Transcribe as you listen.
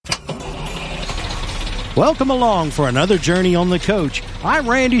Welcome along for another journey on the coach. I'm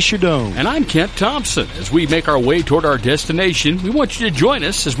Randy Shadoan. And I'm Kent Thompson. As we make our way toward our destination, we want you to join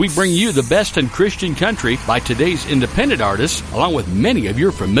us as we bring you the best in Christian country by today's independent artists, along with many of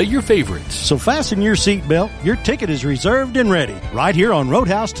your familiar favorites. So fasten your seatbelt. Your ticket is reserved and ready, right here on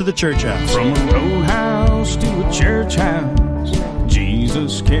Roadhouse to the Church House. From a roadhouse to a church house,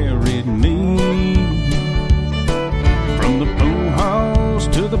 Jesus carried me. From the pool house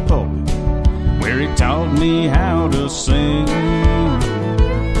to the pulpit, where he taught me how to sing.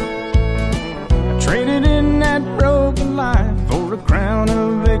 I traded in that broken life for a crown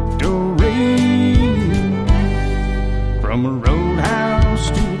of victory. From a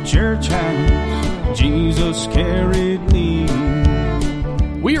roadhouse to a church house, Jesus carried me.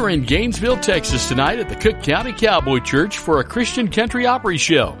 We are in Gainesville, Texas tonight at the Cook County Cowboy Church for a Christian Country Opry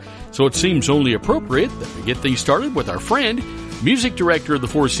show. So it seems only appropriate that we get things started with our friend, music director of the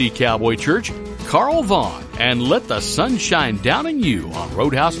 4C Cowboy Church, Carl Vaughn, and Let the Sun Shine Down in You on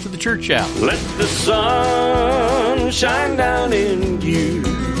Roadhouse to the Church House. Let the sun shine down in you.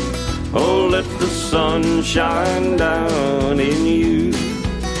 Oh, let the sun shine down in you.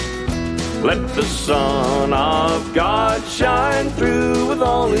 Let the Son of God shine through with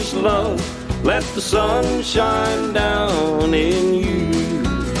all His love. Let the sun shine down in you.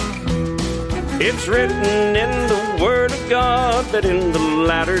 It's written in the Word of God that in the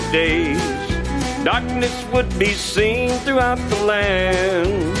latter days darkness would be seen throughout the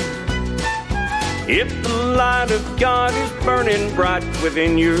land. If the light of God is burning bright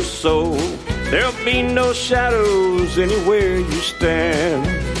within your soul, there'll be no shadows anywhere you stand.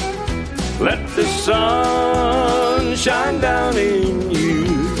 Let the sun shine down in you.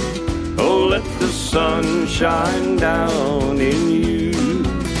 Oh, let the sun shine down in you.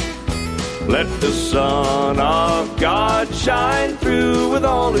 Let the Son of God shine through with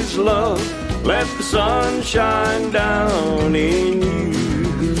all His love. Let the sun shine down in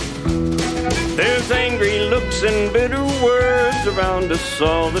you. There's angry looks and bitter words around us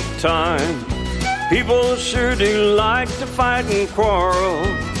all the time. People sure do like to fight and quarrel.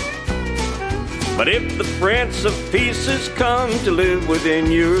 But if the Prince of Peace has come to live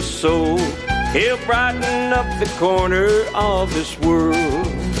within your soul, He'll brighten up the corner of this world.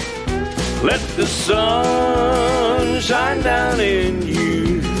 Let the sun shine down in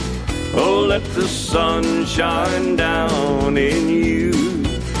you. Oh, let the sun shine down in you.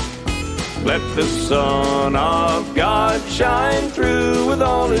 Let the Son of God shine through with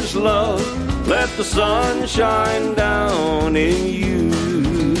all His love. Let the sun shine down in you.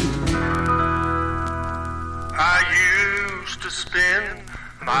 I used to spend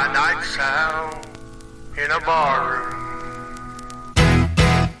my nights out in a bar,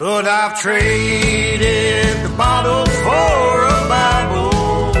 but I've traded the bottle for a Bible.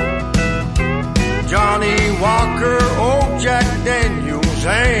 Johnny Walker, Old Jack Daniels,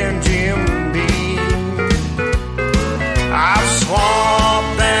 and Jim Beam. I've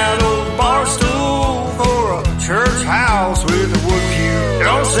swapped that old bar stool for a church house with a wood pew.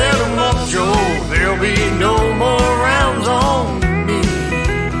 Don't set them up, Joe, there'll be no more rounds on me.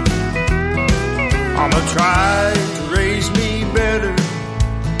 Mama tried to raise me better,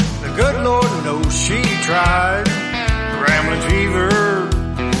 the good Lord knows she tried. Grambling fever,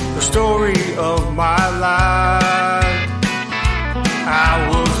 the story of my life. I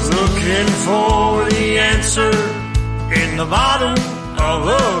was looking for the answer in the bottom of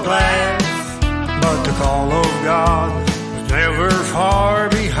a glass, but the call of God was never far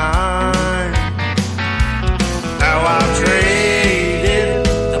behind. Now I've traded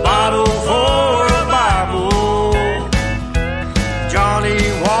the bottle for a Bible. Johnny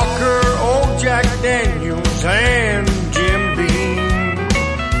Walker, Old Jack Daniels, and Jim Beam.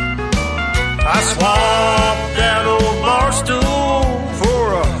 I swapped that old bar stool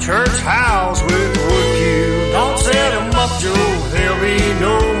for a church house with a wood pew. Don't set them up, Joe, there'll be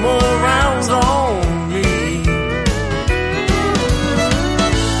no more rounds on me.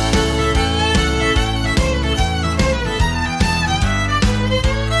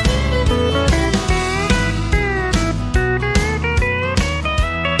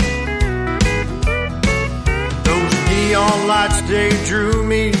 Those neon lights, they drew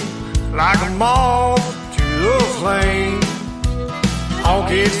me like a moth to the flame.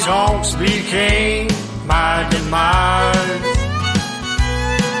 Honky tonks became my demise.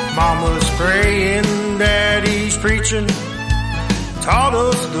 Mama's praying, Daddy's preaching, taught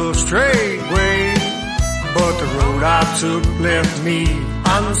us the straight way. But the road I took left me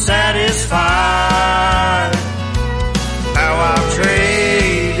unsatisfied. Now I've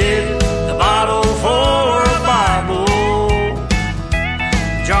traded the bottle for a Bible.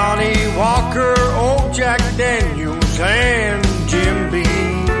 Johnny Walker, Old old Jack Daniels and Jim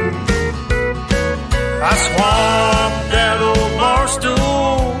Beam. I swapped that old bar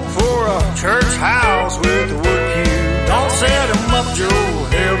stool for a church house with a wood cue. Don't set 'em up, Joe,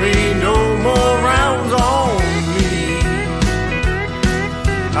 there'll be no more rounds on me.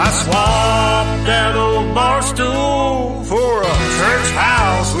 I swapped that old bar stool for a church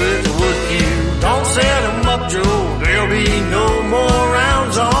house with a wood cue. Don't set 'em up, Joe, there'll be no more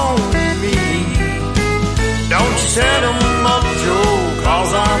rounds on me. Don't you set 'em up, Joe,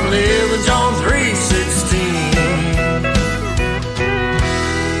 'cause I'm living John 3:16.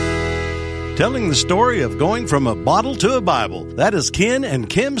 Telling the story of going from a bottle to a Bible. That is Ken and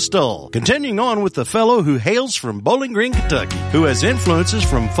Kim Stoll. Continuing on with the fellow who hails from Bowling Green, Kentucky, who has influences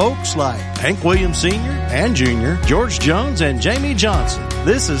from folks like Hank Williams Sr. and Jr., George Jones, and Jamie Johnson.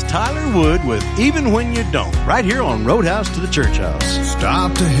 This is Tyler Wood with Even When You Don't, right here on Roadhouse to the Church House.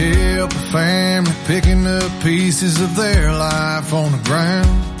 Stop to help a family picking up pieces of their life on the ground.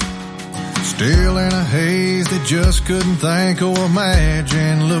 Still in a haze, they just couldn't think or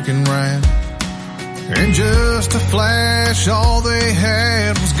imagine looking round. In just a flash, all they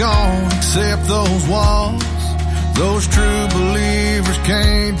had was gone, except those walls. Those true believers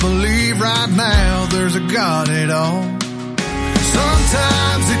can't believe right now there's a God at all.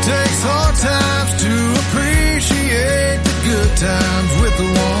 Sometimes it takes hard times to appreciate the good times with the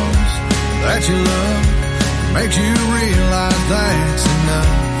ones that you love. Makes you realize that's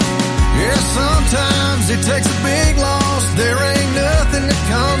enough. Yeah, sometimes it takes a big loss. There ain't nothing that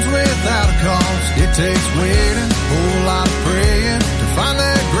comes without a cost. It takes waiting, a whole lot of praying to find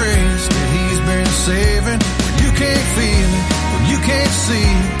that grace that He's been saving. When you can't feel it, when you can't see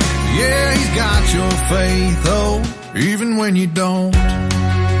it, yeah, He's got your faith, oh, even when you don't.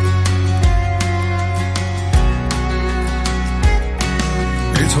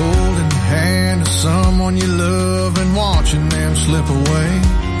 It's holding the hand of someone you love and watching them slip away.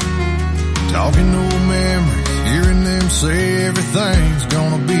 Talking old memories, hearing them say everything's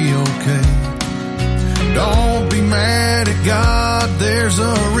gonna be okay. Don't be mad at God, there's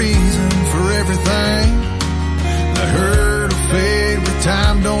a reason for everything. The hurt will fade with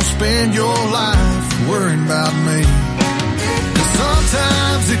time, don't spend your life worrying about me. 'Cause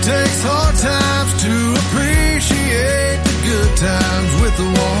sometimes it takes hard times to appreciate the good times with the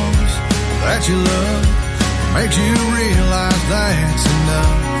ones that you love. Makes you realize that's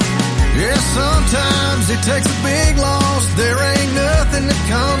enough. Yeah, sometimes it takes a big loss. There ain't nothing that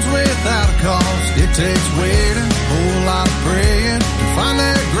comes without a cost. It takes waiting, a whole lot of praying to find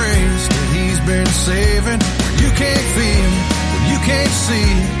that grace that He's been saving. When you can't feel it, when you can't see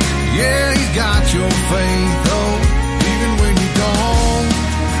it, yeah, He's got your faith, oh, even when you don't.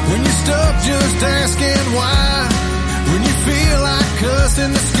 When you're stuck just asking why, when you feel like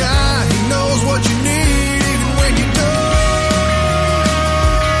cussing the sky, He knows what you need, even when you don't.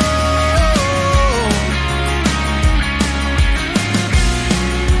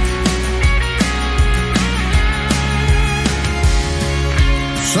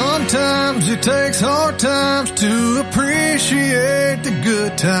 Sometimes it takes hard times to appreciate the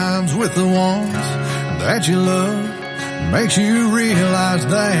good times with the ones that you love. Makes you realize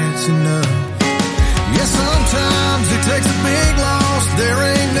that's enough. Yeah, sometimes it takes a big loss. There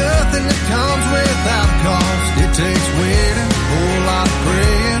ain't nothing that comes without a cost. It takes waiting, a whole lot of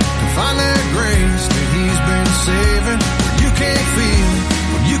praying to find that grace that He's been saving. When you can't feel it,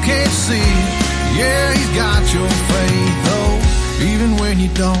 when you can't see it, yeah, He's got your faith, oh, even when you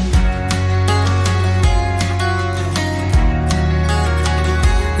don't.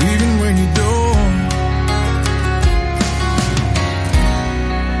 Even when you don't.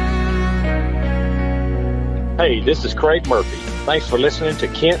 Hey, this is Craig Murphy. Thanks for listening to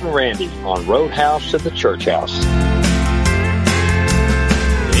Kent and Randy on Roadhouse to the Church House.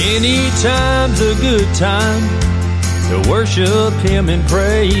 Anytime's a good time to worship Him and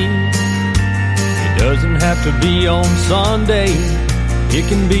pray. It doesn't have to be on Sunday. It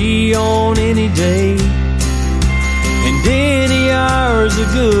can be on any day. And any hour's a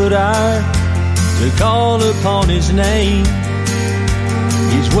good hour to call upon His name.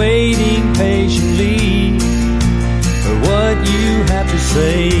 He's waiting patiently for what you have to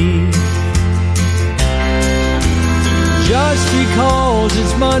say. Just because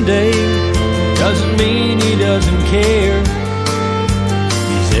it's Monday doesn't mean He doesn't care.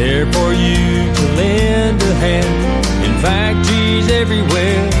 He's there for you to lend a hand. In fact, He's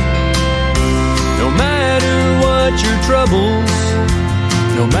everywhere. No matter what your troubles,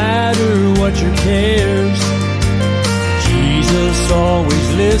 no matter what your cares, Jesus always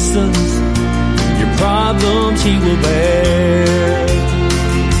listens. Your problems He will bear.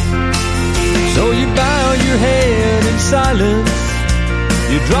 So you bow silence,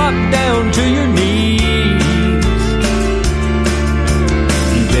 you drop down to your knees.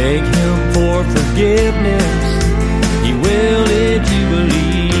 You beg him for forgiveness. He will if you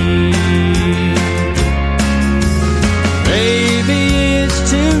believe. Maybe it's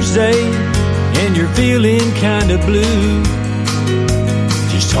Tuesday and you're feeling kind of blue.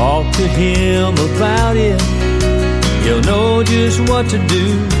 Just talk to him about it. He'll know just what to do.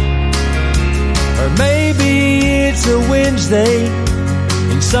 Or maybe it's a Wednesday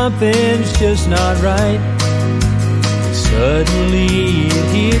and something's just not right. Suddenly it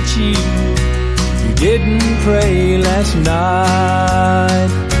hits you. You didn't pray last night.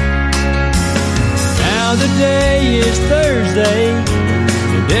 Now the day is Thursday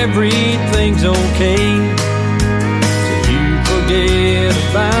and everything's okay. So you forget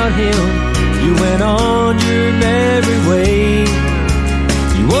about him. You went on your merry way.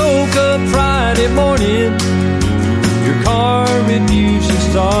 You woke up Friday morning, your car refused to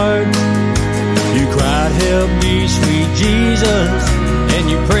start. You cried, help me, sweet Jesus, and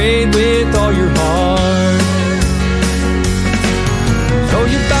you prayed with all your heart. So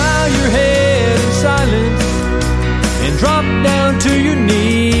you bow your head in silence and drop down to your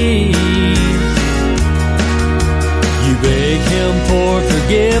knees. You beg him for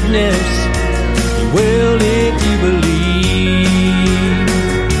forgiveness. He will if you believe.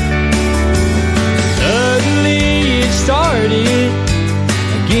 Suddenly it started.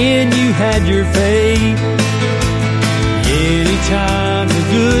 Again you had your faith. Anytime's a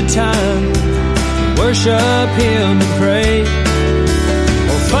good time to worship him and pray.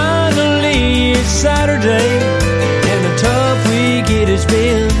 Well, finally it's Saturday and the tough week it has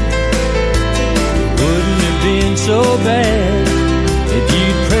been. It wouldn't have been so bad if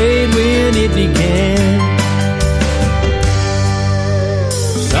you'd prayed when it began.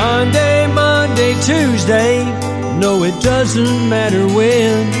 Sunday, Monday, Tuesday, no, it doesn't matter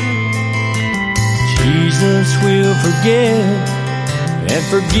when. Jesus will forget and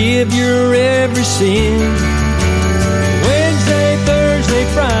forgive your every sin. Wednesday, Thursday,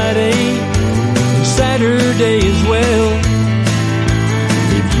 Friday, and Saturday as well.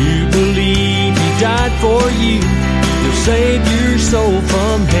 If you believe he died for you, he'll save your soul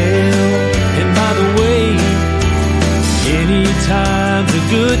from hell. And by the way, anytime's a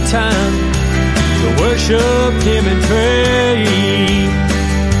good time to worship him and pray.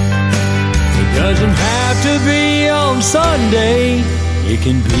 It doesn't have to be on Sunday, it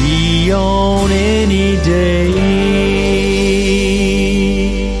can be on any day.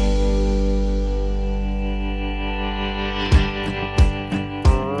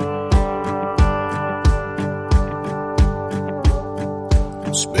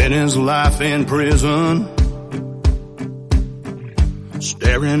 Spent his life in prison,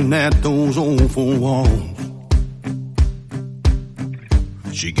 staring at those old four walls.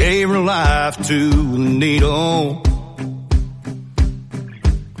 She gave her life to the needle,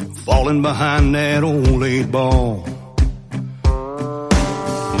 falling behind that old 8-ball.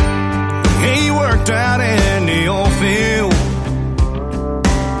 He worked out in the oil field,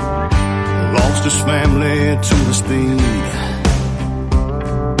 lost his family to the speed.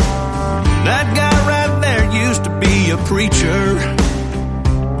 That guy right there used to be a preacher,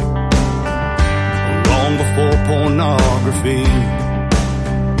 long before pornography.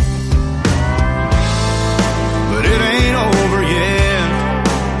 But it ain't over yet.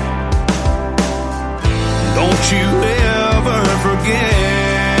 Don't you ever forget.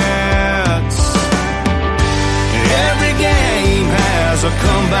 Every game has a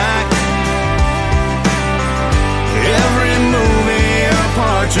comeback. Every movie a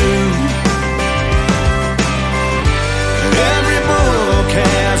part two. Every book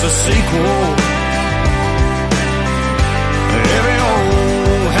has a sequel. Every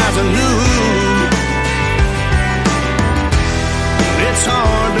old has a new. It's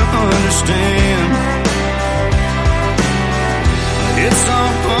hard to understand. It's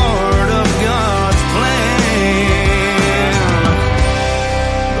all part of God's plan.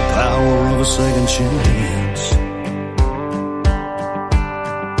 The power of a second chance.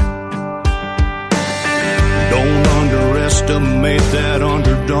 Don't underestimate that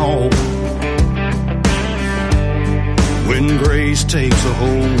underdog. When grace takes a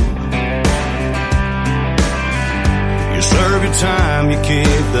hold, you serve your time, you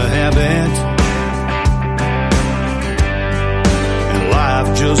kick the habit, and life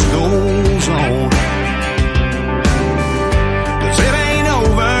just goes on. 'Cause it ain't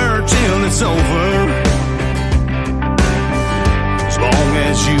over till it's over. As long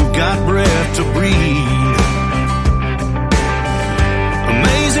as you got breath to breathe.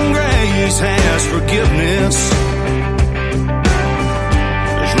 Amazing grace has forgiveness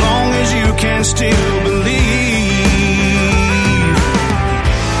can still believe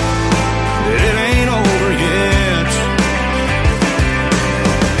it ain't over yet.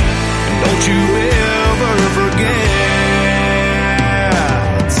 And don't you ever forget,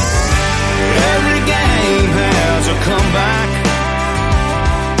 every game has a comeback,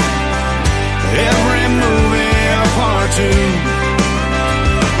 every movie a part two,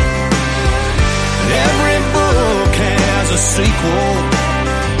 every book has a sequel,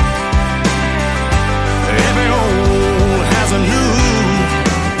 every old has a new.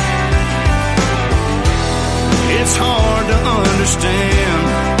 It's hard to understand,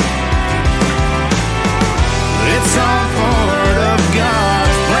 but it's all part of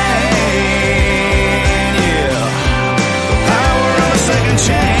God's plan. Yeah, the power of a second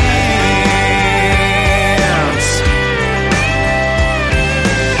chance.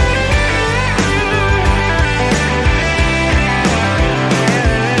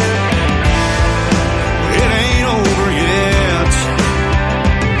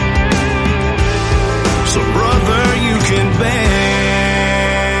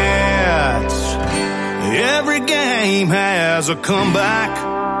 Has a comeback,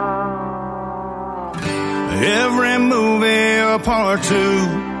 every movie a part two,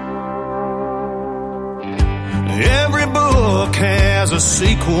 every book has a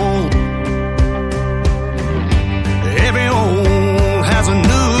sequel, every old has a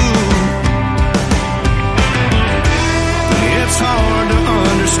new. It's hard to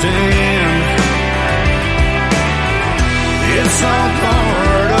understand, it's all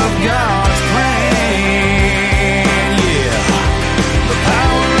part of God's plan.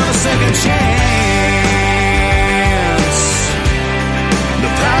 Second chance, the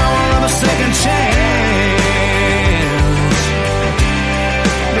power of a second chance,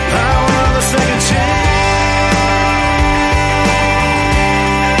 the power of a second chance,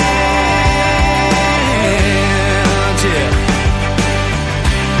 yeah.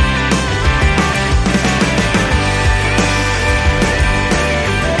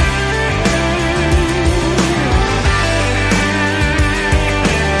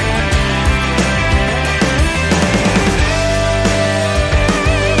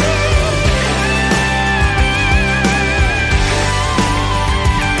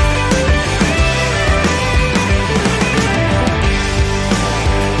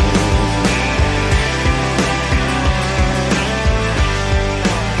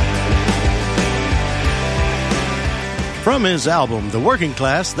 From his album, The Working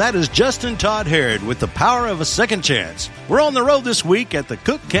Class, that is Justin Todd Harrod with The Power of a Second Chance. We're on the road this week at the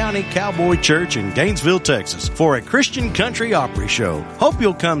Cook County Cowboy Church in Gainesville, Texas for a Christian country Opry show. Hope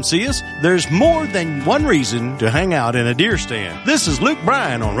you'll come see us. There's more than one reason to hang out in a deer stand. This is Luke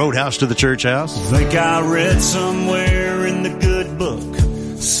Bryan on Roadhouse to the Church House. Think I read somewhere in the good book,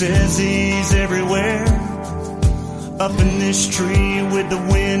 says he's everywhere. Up in this tree with the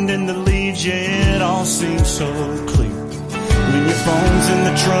wind and the leaves, yeah, it all seems so clear. When your phone's in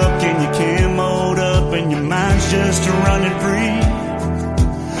the truck and your camoed up and your mind's just running free,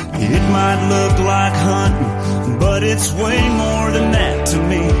 it might look like hunting, but it's way more than that to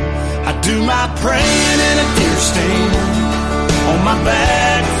me. I do my praying in a deer stand on my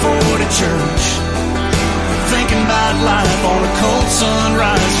back for the church, thinking about life on a cold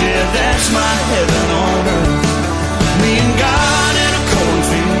sunrise, yeah, that's my heaven on earth. Me and God in a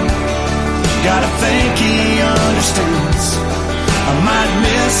cornfield, gotta think He understands. I might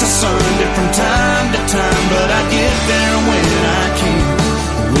miss a Sunday from time to time, but I get there when I can.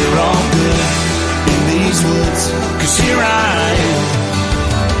 We're all good in these woods, 'cause here I am,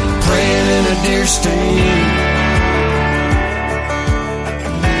 praying in a deer stand.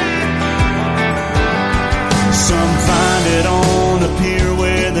 Some find it on the pier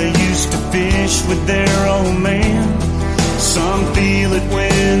where they used to fish with their old man. Some feel it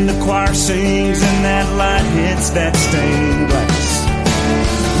when the choir sings and that light hits that stained glass.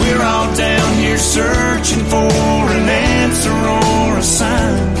 We're all down here searching for an answer or a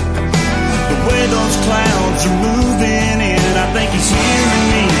sign. The way those clouds are moving in, I think He's hearing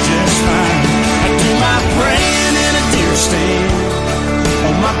me just fine. I do my praying in a deer stand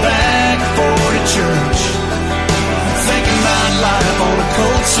on my back for the church, thinking about life on a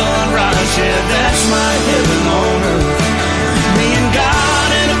cold sunrise, yeah, that's my heaven on earth. Me and God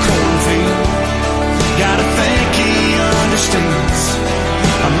in a cornfield, gotta think He understands.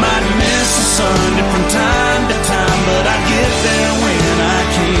 I might miss a Sunday from time to time, but I get there when I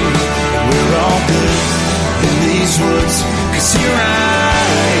can. We're all good in these woods, 'cause here I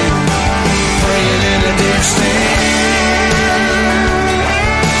am, praying in a deer stand,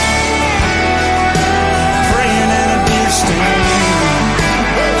 praying in a deer stand.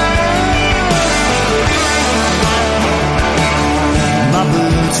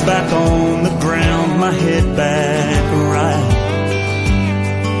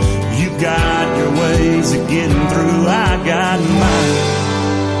 got your ways of getting through, I got mine.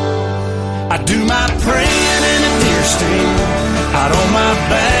 I do my praying in a deer stand, out on my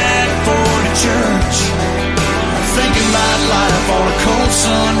back for the church, thinking about life on a cold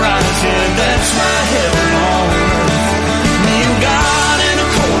sunrise. Yeah, that's my heaven on earth. Me and God in a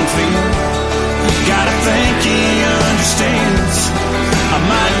cornfield, gotta think He understands. I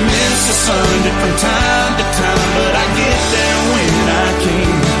might miss the Sunday from time to time, but I get there when I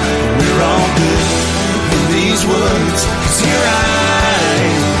can. We're all good in these woods, 'cause here I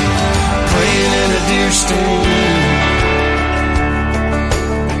am, praying in a deer stand,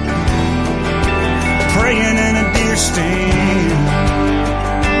 praying in a deer stand.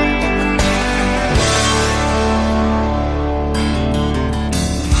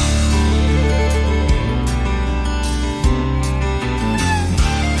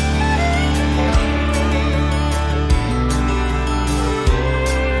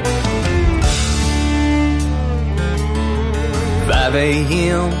 5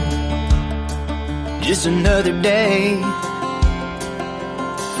 a.m., just another day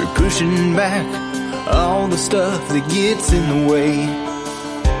for pushing back all the stuff that gets in the way.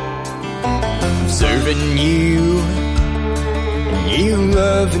 I'm serving you and you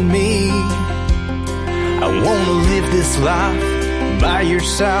loving me. I wanna live this life by your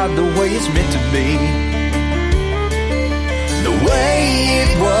side the way it's meant to be, the way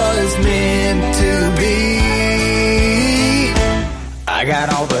it was meant to be. I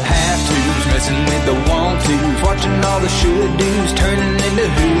got all the have-tos, messing with the want-tos, watching all the should-dos, turning into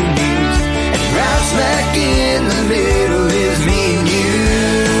who-dos. And right smack in the middle is me and you.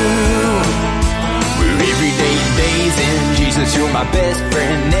 We're everyday days in Jesus, you're my best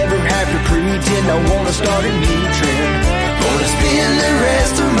friend. Never have to pretend I wanna start a new trend. Wanna spend the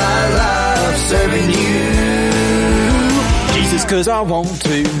rest of my life serving you, Jesus, 'cause I want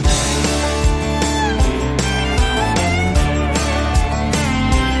to.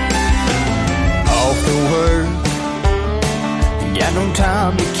 The work, got no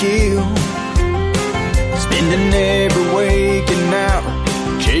time to kill, spending every waking hour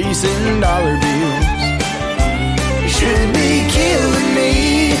chasing dollar bills. You should be killing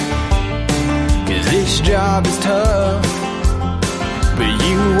me, 'cause this job is tough, but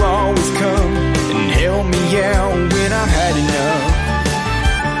you always come and help me out when I've had enough.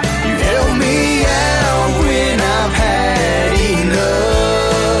 You help me out when I've had enough.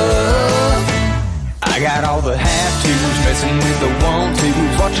 I got all the have-tos, messing with the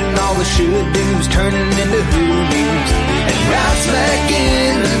want-tos, watching all the should-dos, turning into who-dos. And right smack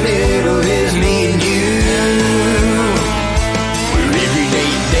in the middle is me and you. We're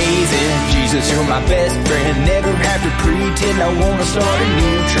everyday days in Jesus, you're my best friend. Never have to pretend I wanna start a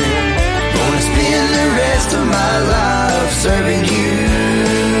new trend. Gonna spend the rest of my life serving you,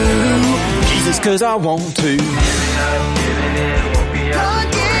 Jesus, 'cause I want to.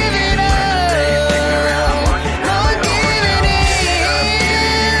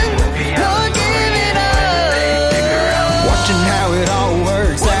 How it all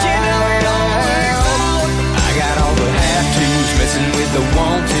works out. I got all the have-tos, messing with the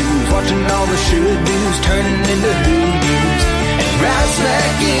want-tos, watching all the should-dos, turning into who-dos. And right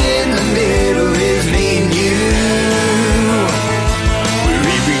smack in the middle is me and you. We're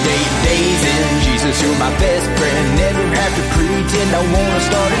everyday days in Jesus, you're my best friend. Never have to pretend I wanna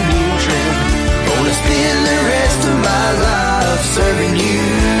start a new trend. Gonna spend the rest of my life serving you,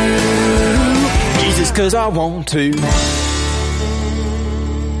 Jesus, 'cause I want to.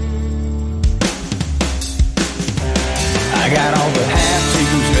 I got all the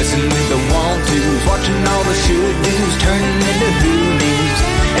have-tos, messing with the want-tos, watching all the should-dos, turning into who-dos.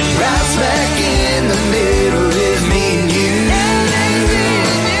 And right smack in the middle is me and you.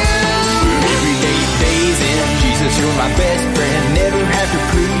 We're everyday days in Jesus, you're my best friend. Never have to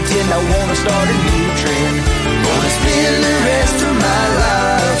pretend I wanna start a new trend. Gonna spend the rest of my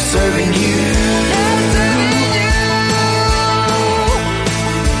life serving you.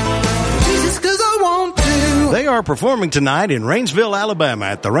 They are performing tonight in Rainsville, Alabama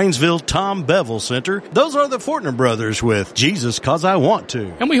at the Rainsville Tom Bevel Center. Those are the Fortner Brothers with Jesus 'Cause I Want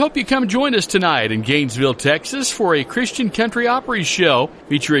To. And we hope you come join us tonight in Gainesville, Texas for a Christian Country Opry show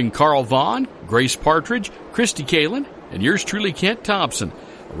featuring Carl Vaughn, Grace Partridge, Christy Kalin, and yours truly, Kent Thompson.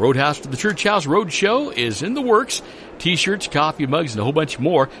 A Roadhouse to the Church House Road Show is in the works. T-shirts, coffee mugs, and a whole bunch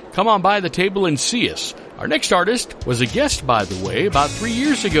more. Come on by the table and see us. Our next artist was a guest, by the way, about 3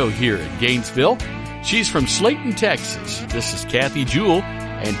 years ago here in Gainesville. She's from Slayton, Texas. This is Kathy Jewell,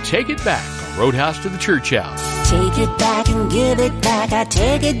 and Take It Back on Roadhouse to the Church House. Take it back and give it back. I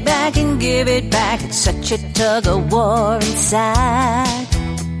take it back and give it back. It's such a tug of war inside.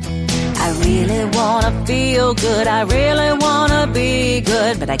 really wanna feel good, I really wanna be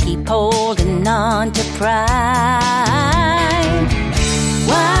good, but I keep holding on to pride.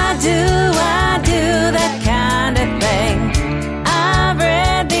 Why do I do that kind of thing? I've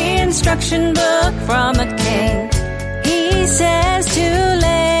read the instruction book from a king. He says to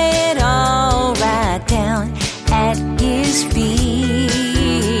lay it all right down at his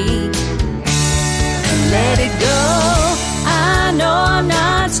feet. Let it go. I know I'm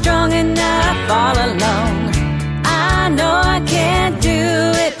not strong enough all alone. I know I can't do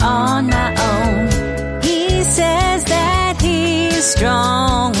it on my own. He says that he's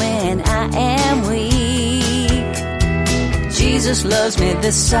strong when I am weak. Jesus loves me,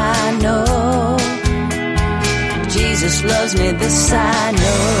 this I know. Jesus loves me, this I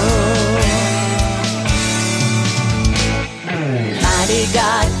know. Mighty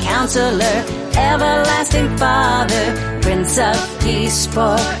God, Counselor, Everlasting Father, Prince of Peace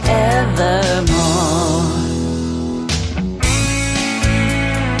forevermore.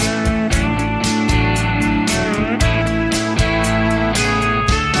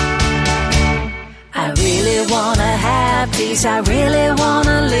 I really wanna have peace, I really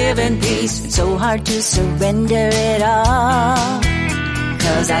wanna live in peace. It's so hard to surrender it all,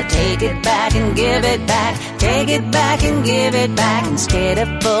 'cause I take it back and give it back, take it back and give it back, instead of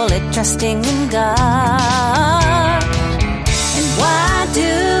fully trusting in God. And why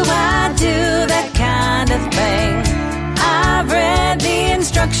do I do that kind of thing? I've read the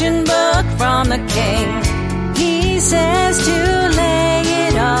instruction book from the king. He says to lay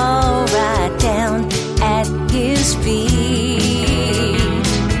it all right down at his feet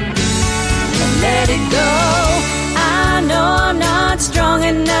and let it go. I know I'm not strong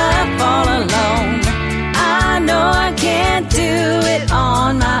enough all alone. I know I can't do it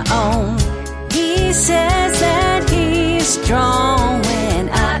on my own. He says that he's strong when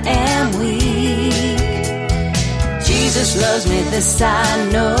I am weak. Jesus loves me, this I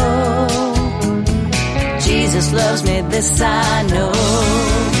know. Jesus loves me, this I know.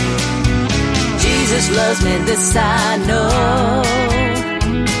 Jesus loves me, this I know.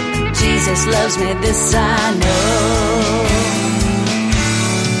 Jesus loves me, this I know.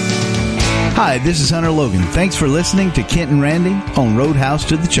 Hi, this is Hunter Logan. Thanks for listening to Kent and Randy on Roadhouse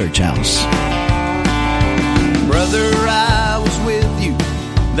to the Church House. Brother, I was with you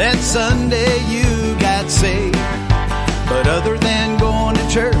that Sunday you got saved. But other than going to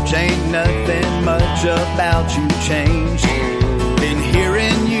church, ain't nothing much about you changed. Been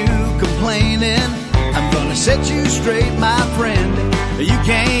hearing you complaining. I'm gonna set you straight, my friend. You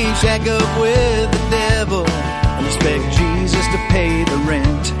can't shack up with the devil and expect Jesus to pay the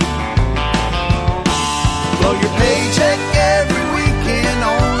rent. Blow your paycheck every weekend,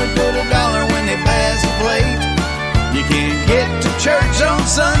 only put $1 when they pass the plate. You can't get to church on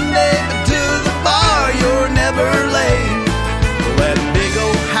Sunday, but to the bar you're never late. Well, that big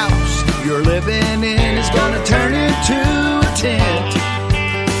old house you're living in is gonna turn into a tent.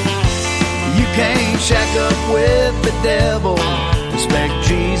 You can't shack up with the devil, expect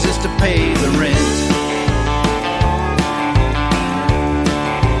Jesus to pay the rent.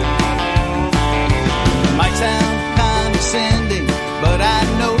 Might sound condescending, but I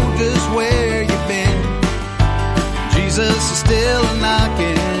know just where you've been. Jesus is still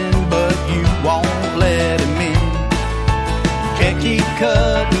knocking, but you won't let him in. Can't keep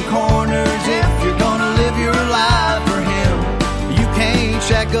cutting corners if you're gonna live your life for him. You can't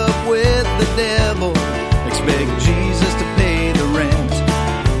shack up with the devil, expect Jesus to pay the rent.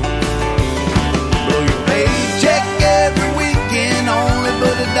 Blow your paycheck every weekend, only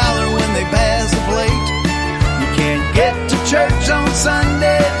put $1 when they pass the plate. You can't get to church on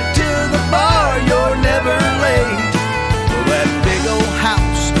Sunday, but to the bar you're never late. Well, that big old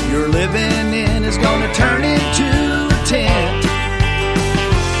house you're living in is gonna turn into a tent.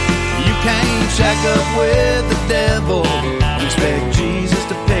 You can't shack up with the devil, expect Jesus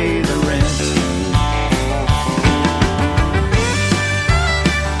to pay the rent.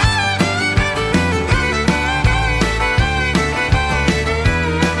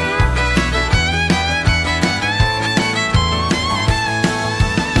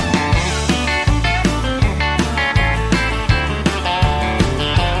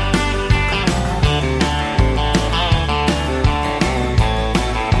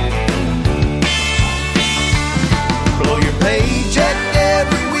 Paycheck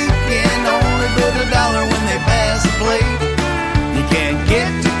every weekend, only put $1 when they pass the plate. You can't get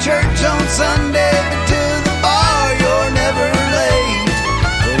to church on Sunday, but to the bar you're never late.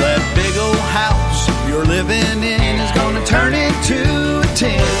 Well, that big old house you're living in is gonna turn into a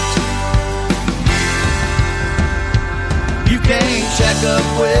tent. You can't shack up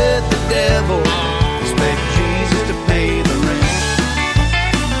with the devil, expect Jesus to pay the rent.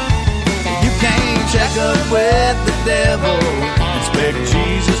 You can't check up with the devil, expect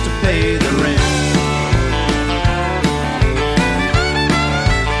Jesus to pay the rent.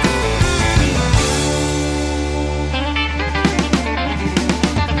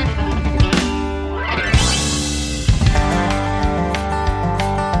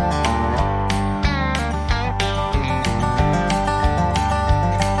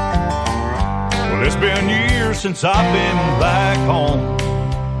 It's been years since I've been back home.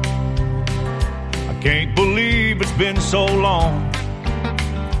 I can't believe it's been so long.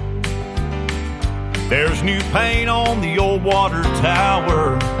 There's new paint on the old water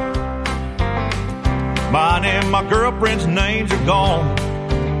tower. Mine and my girlfriend's names are gone.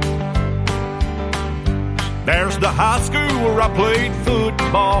 There's the high school where I played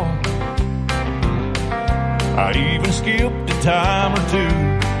football. I even skipped a time or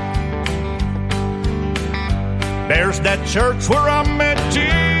two. There's that church where I met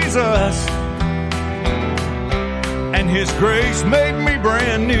Jesus, and His grace made me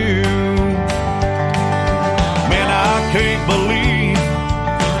brand new. Man, I can't believe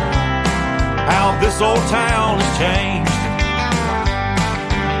how this old town has changed.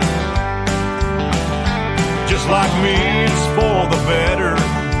 Just like me, it's for the better.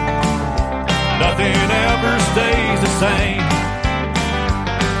 Nothing ever stays the same.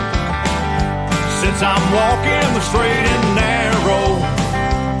 Since I'm walking the straight and narrow,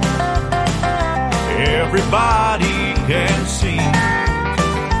 everybody can see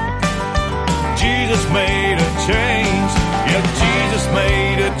Jesus made a change. Yeah, Jesus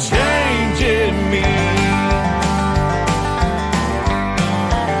made a change in me.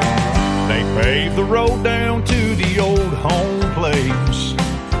 They paved the road down to the old home place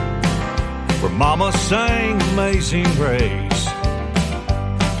where Mama sang Amazing Grace.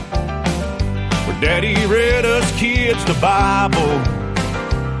 Daddy read us kids the Bible,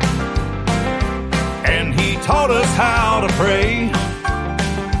 and he taught us how to pray.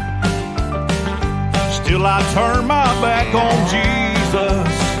 Still I turn my back on Jesus.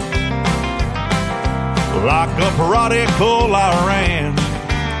 Like a prodigal I ran,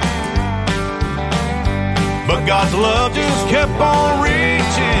 but God's love just kept on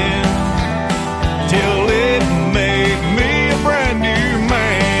reaching till it made me a brand new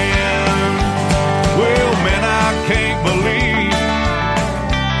man. Well, man, I can't believe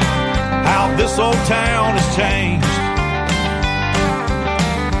how this old town has changed.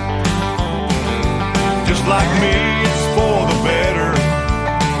 Just like me, it's for the better.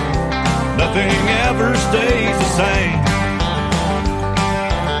 Nothing ever stays the same.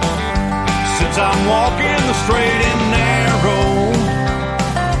 Since I'm walking the straight and narrow,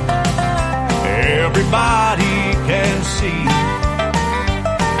 everybody can see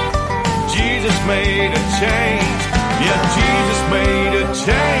Jesus made a change. Yeah, Jesus made a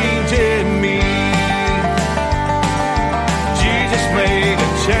change in me. Jesus made a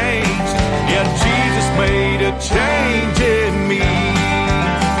change. Yeah, Jesus made a change in me.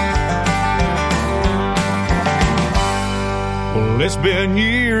 Well, it's been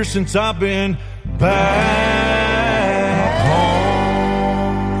years since I've been back home.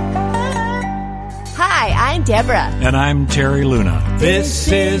 Hi, I'm Deborah. And I'm Terry Luna. This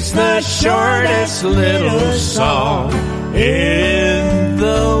is the shortest little song in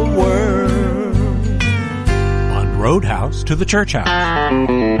the world. On Roadhouse to the Church House.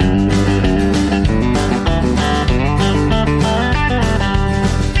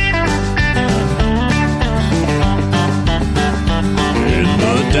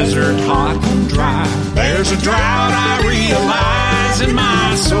 Desert hot and dry, there's a drought I realize in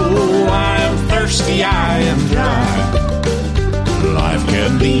my soul. I am thirsty, I am dry. Life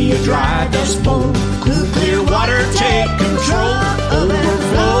can be a dry dust bowl. Cool, clear water, take control.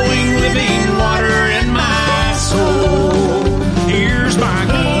 Overflowing, living water in my soul. Here's my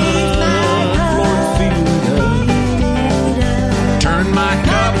cup, Lord, fill it up. Turn my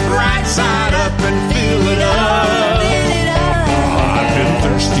cup right side up and fill it up.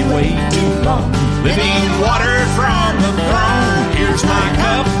 Thirsty way too long, living water from the throne. Here's my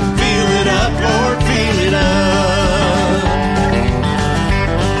cup, fill it up, Lord, fill it up.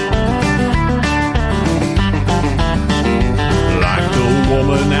 Like the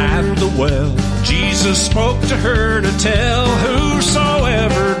woman at the well, Jesus spoke to her to tell,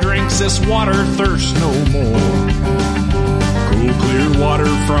 whosoever drinks this water thirsts no more. Cool, clear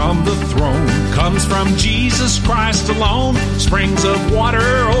water from the throne comes from Jesus Christ alone. Springs of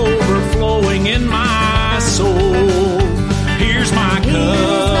water overflowing in my soul. Here's my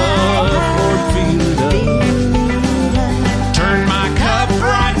cup, Lord, fill it up. Turn my cup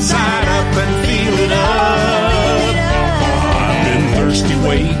right side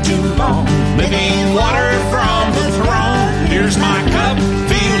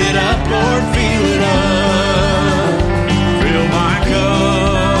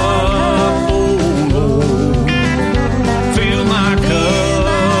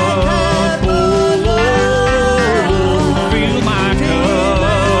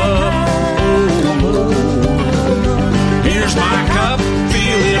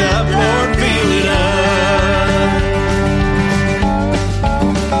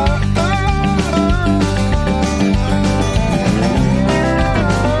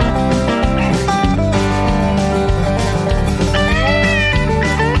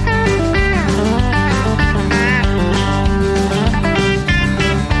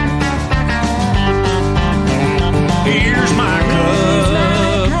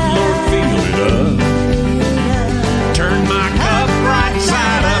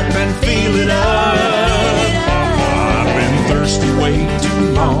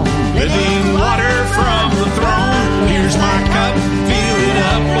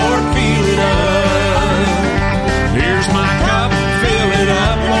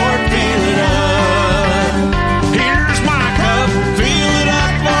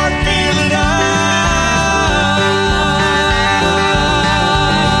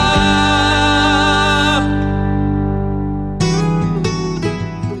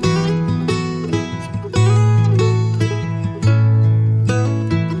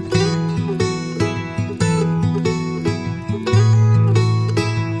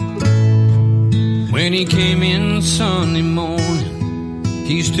he came in Sunday morning,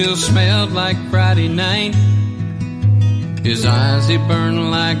 he still smelled like Friday night. His eyes, they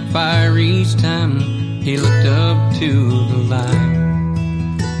burned like fire each time he looked up to the light.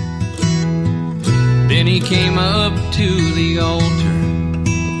 Then he came up to the altar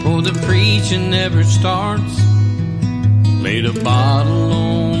before the preaching never starts, laid a bottle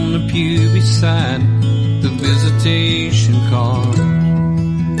on the pew beside the visitation card.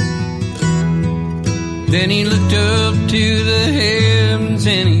 Then he looked up to the heavens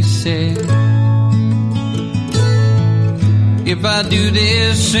and he said, if I do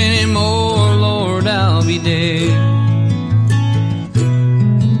this anymore, Lord, I'll be dead.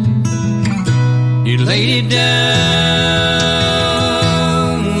 He laid it down,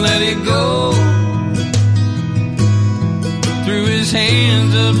 let it go, threw his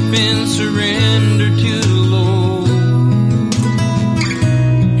hands up in surrender to the Lord.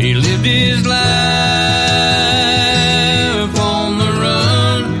 He lived his life on the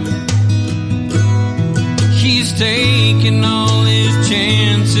run. He's taking all his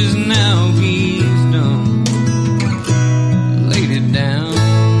chances, now he's done. Laid it down.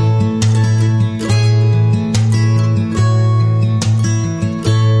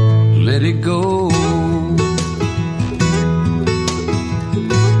 Let it go.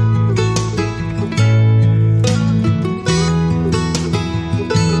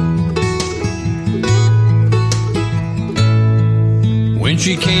 When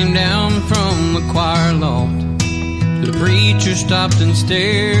she came down from the choir loft, the preacher stopped and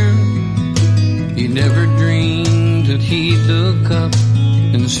stared. He never dreamed that he'd look up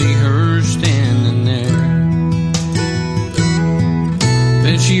and see her standing there.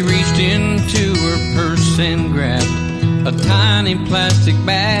 Then she reached into her purse and grabbed a tiny plastic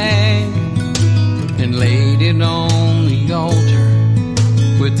bag and laid it on the altar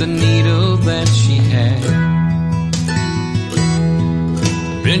with the needle that she had.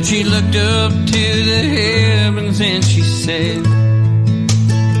 Then she looked up to the heavens and she said,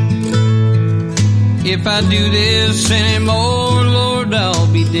 if I do this anymore, Lord, I'll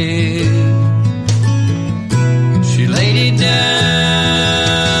be dead. She laid it down,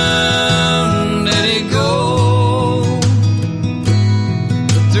 let it go,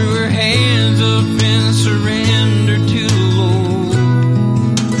 threw her hands up in surrender to the Lord.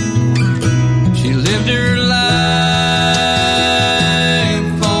 She lived her life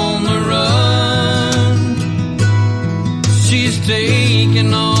on the run. She's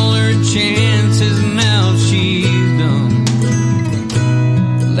taken all her chances, now she's done.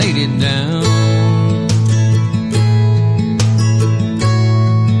 Laid it down.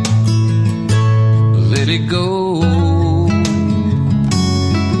 Let it go.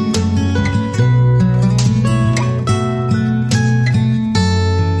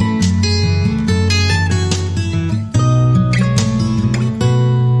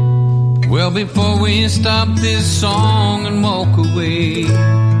 Well, before we stop this song and walk away,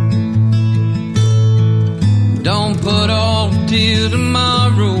 don't put off till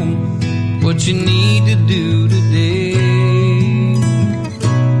tomorrow what you need to do today.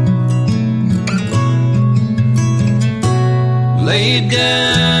 Lay it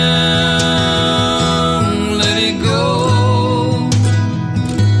down, let it go,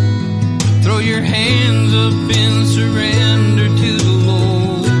 throw your hands up in surrender to the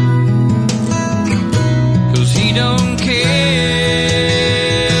Lord, 'cause He don't care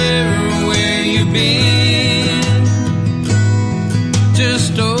where you've been.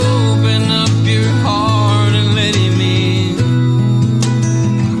 Just open up your heart and let Him in.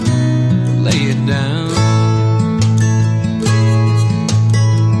 Lay it down.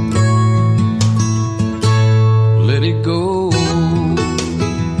 Let it go.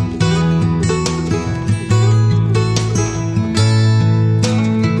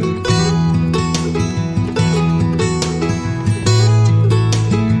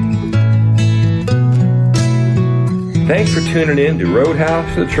 Thanks for tuning in to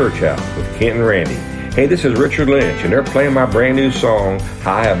Roadhouse to the Church House with Kent and Randy. Hey, this is Richard Lynch, and they're playing my brand new song,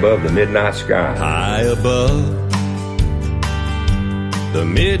 High Above the Midnight Sky. High above the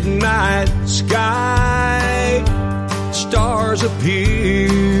midnight sky, stars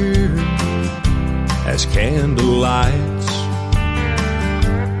appear as candlelights,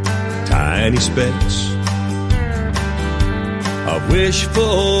 tiny specks of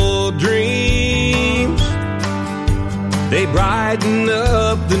wishful dreams. They brighten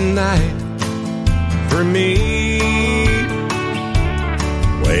up the night for me.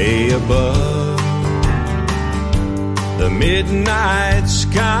 Way above the midnight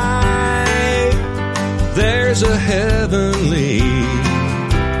sky, there's a heavenly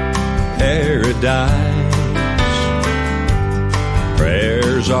paradise.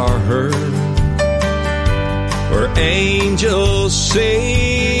 prayers are heard, where angels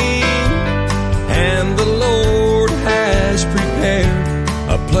sing, and the Lord has prepared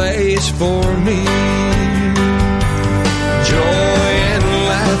a place for me. Joy and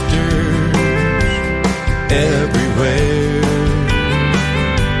laughter everywhere.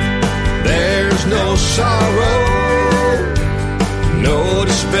 There's no sorrow, no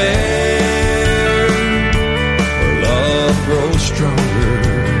despair, where love grows stronger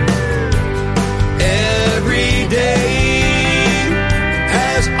every day,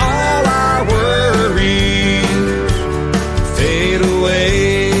 as all our worries fade away.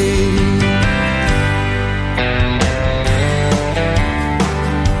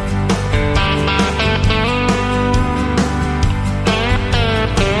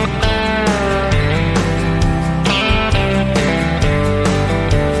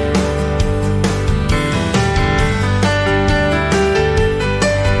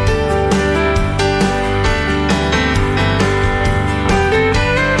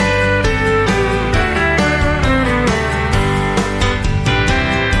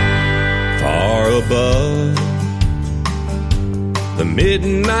 Above the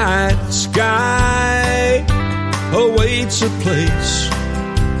midnight sky awaits a place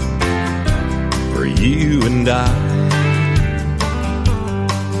for you and I.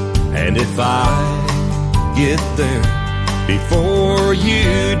 And if I get there before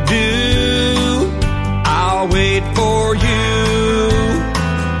you do, I'll wait for you,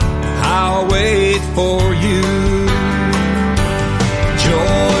 I'll wait for you.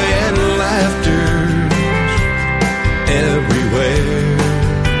 Joy and laughter everywhere.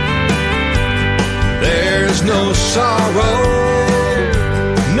 There's no sorrow,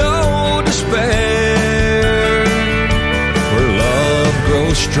 no despair, where love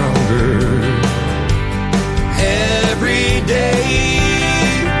grows stronger every day,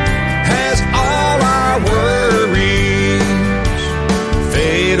 as all our worries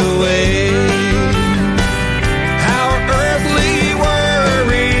fade away. Our earthly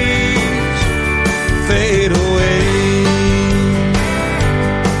worries fade away.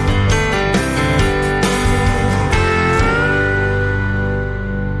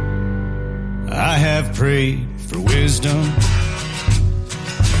 Prayed for wisdom.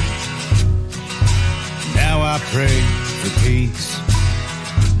 Now I pray for peace.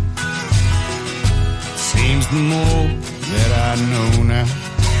 Seems the more that I know now,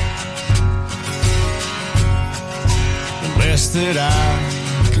 the less that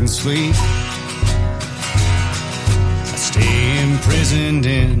I can sleep. I stay imprisoned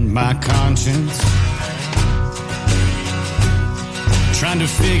in my conscience, trying to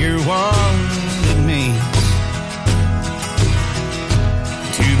figure what it means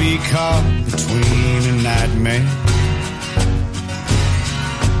to be caught between a nightmare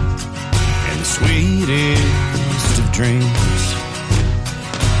and the sweetest of dreams.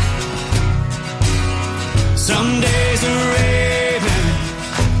 Some days a raven,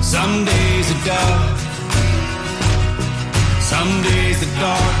 some days a dove, some days the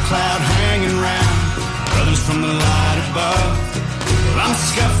dark cloud hanging round, others from the light above. I'm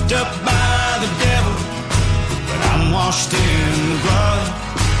scuffed up by the devil, but I'm washed in the blood.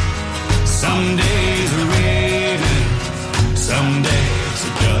 Some days a raven, some days a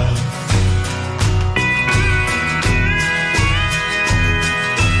dove.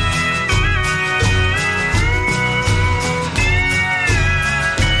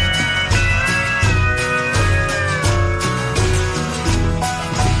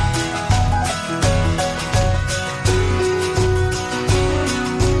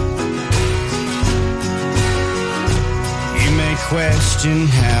 Question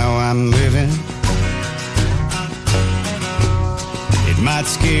how I'm living. It might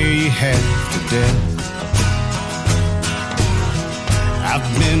scare you half to death. I've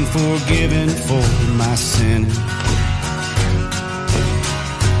been forgiven for my sin.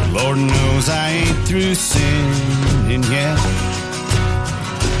 The Lord knows I ain't through sinning yet.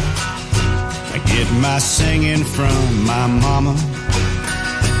 I get my singing from my mama.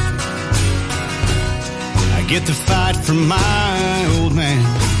 Get the fight from my old man.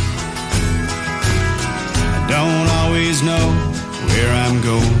 I don't always know where I'm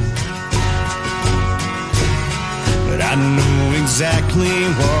going, but I know exactly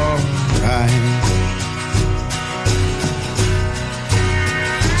where I am.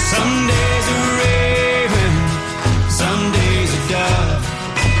 Some days a raven, some days a dove,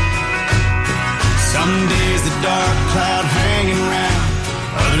 some days the dark cloud hanging round,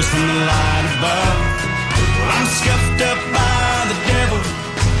 others from the light above. I'm scuffed up by the devil,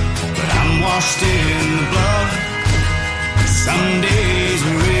 but I'm washed in the blood. Some days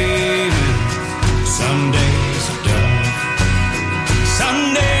a raven, some days a dove. Some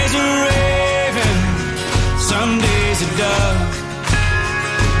days a raven, some days a dove.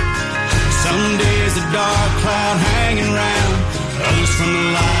 Some days a dark cloud hanging round, others from the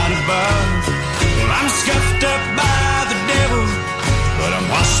light above. Well, I'm scuffed up by the devil, but I'm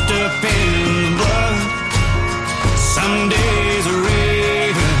washed up in the blood. Some days a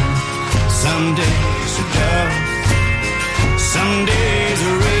raven, some days a dove. Some days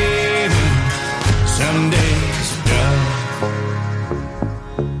a raven, some days a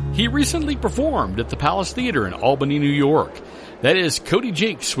dove. He recently performed at the Palace Theater in Albany, New York. That is Cody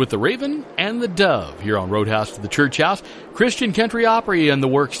Jinks with The Raven and the Dove here on Roadhouse to the Church House. Christian Country Opry in the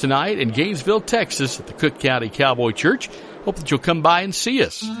works tonight in Gainesville, Texas at the Cook County Cowboy Church. Hope that you'll come by and see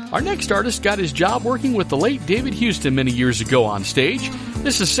us. Our next artist got his job working with the late David Houston many years ago on stage.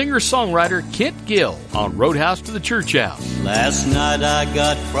 This is singer-songwriter Kent Gill on Roadhouse to the Church House. Last night I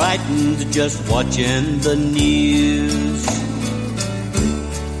got frightened just watching the news.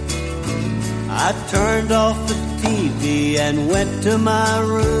 I turned off the TV and went to my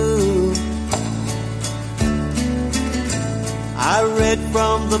room. I read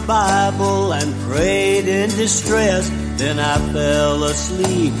from the Bible and prayed in distress. Then I fell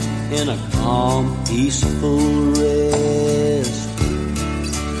asleep in a calm, peaceful rest.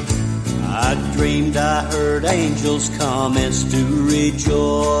 I dreamed I heard angels commence to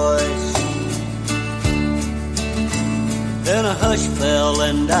rejoice. Then a hush fell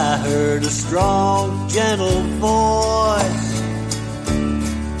and I heard a strong, gentle voice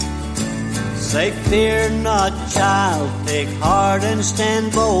say, "Fear not, child, take heart and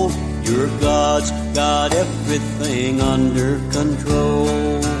stand bold. Your God's got everything under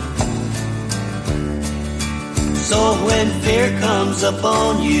control." So when fear comes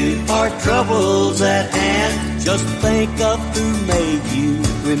upon you or troubles at hand, just think of who made you,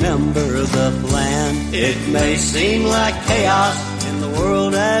 remember the plan. It may seem like chaos in the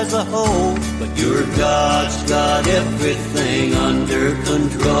world as a whole, but your God's got everything under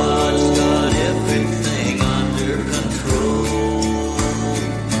control. God's got everything under control.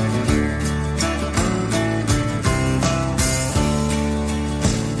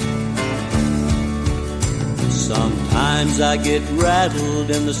 Sometimes I get rattled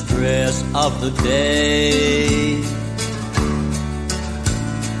in the stress of the day,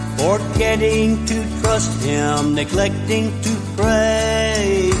 forgetting to trust Him, neglecting to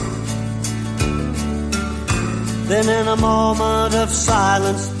pray. Then in a moment of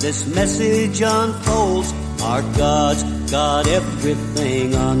silence, this message unfolds. Our God's got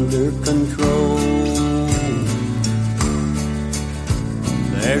everything under control.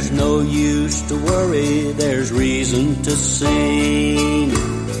 There's no use to worry, there's reason to sing.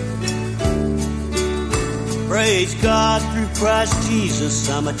 Praise God through Christ Jesus,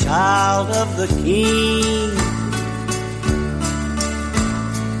 I'm a child of the King.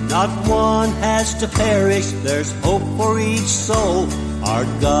 Not one has to perish, there's hope for each soul. Our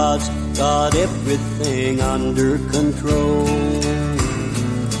God's got everything under control.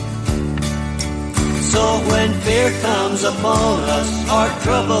 So when fear comes upon us, our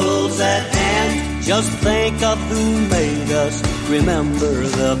troubles at hand, just think of who made us, remember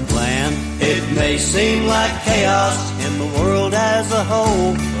the plan. It may seem like chaos in the world as a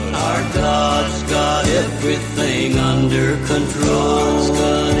whole, but our God's got everything under control. God's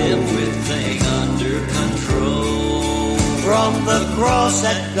got everything under control. From the cross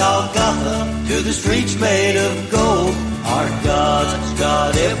at Golgotha to the streets made of gold, our God's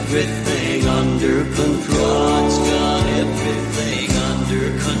got everything under control. God's got everything under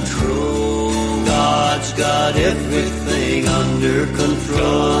control. God's got everything under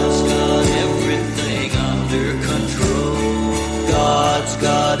control. God's got everything under control. God's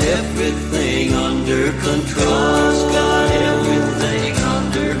got everything under control. God's got everything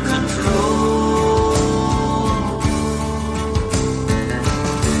under control.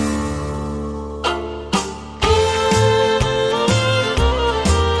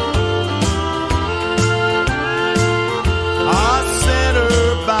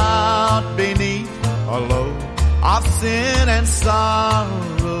 Of sin and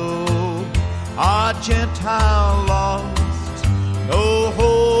sorrow, our Gentile lost, no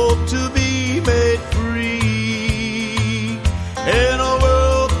hope to be made free. In a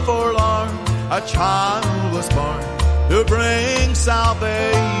world forlorn, a child was born to bring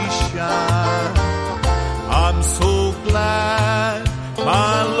salvation. I'm so glad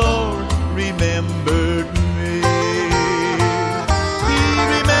my Lord remembered me. He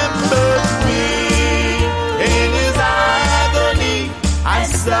remembered me. In His agony, I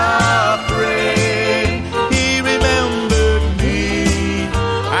suffering. He remembered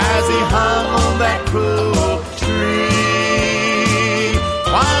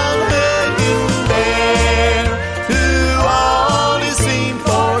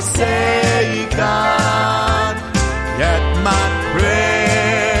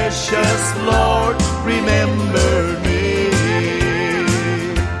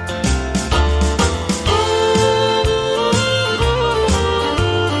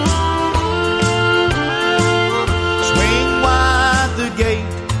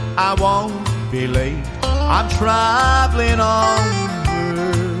I won't be late. I'm traveling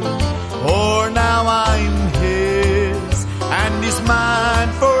onward, for now I'm His, and He's mine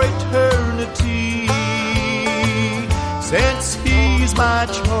for eternity. Since He's my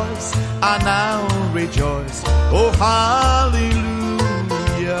choice, I now rejoice. Oh, hallelujah.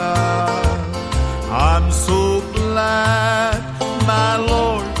 I'm so glad my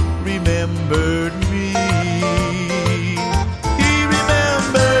Lord remembered me. He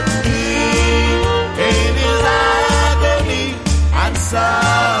remembered me in His agony and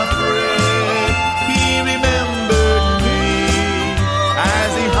suffering. He remembered me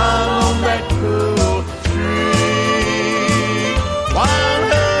as He hung on that cruel tree, while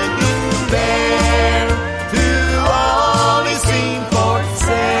hanging there to all He seemed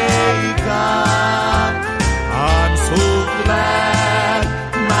forsaken. I'm so glad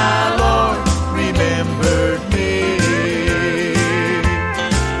my Lord remembered me.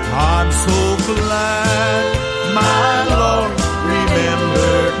 I'm so glad my Lord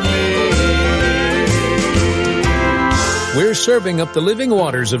remembered me. We're serving up the living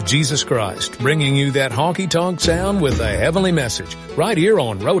waters of Jesus Christ, bringing you that honky-tonk sound with a heavenly message, right here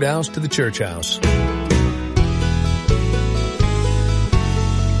on Roadhouse to the Church House.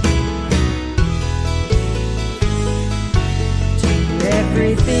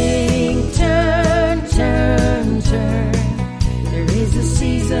 Everything turn, turn, turn. There is a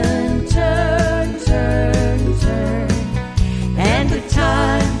season, turn, turn, turn. And a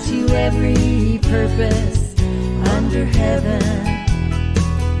time to every purpose under heaven.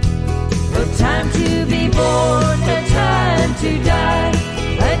 A time to be born, a time to die,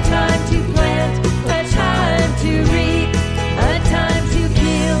 a time to plant, a time to reap, a time to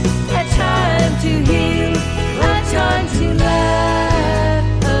kill, a time to heal, a time to laugh,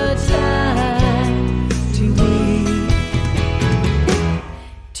 a time to weep.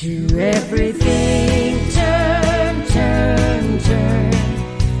 To everything turn, turn, turn.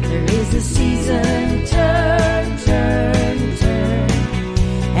 There is a season, turn, turn, turn.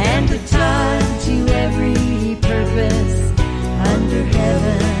 And a time to every purpose under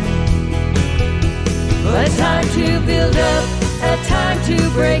heaven. A time to build up, a time to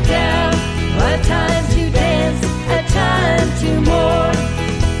break down, a time to dance, a time to mourn,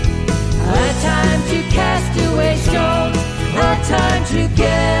 a time to cast away stones, a time to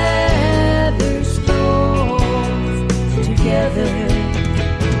gather stones together.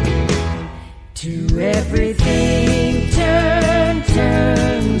 To everything turn,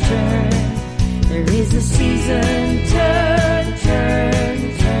 turn, turn. There is a season, turn,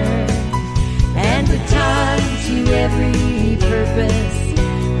 turn, turn. And a time to every purpose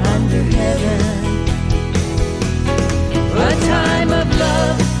under heaven. A time of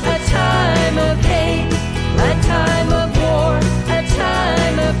love, a time of hate, a time of war, a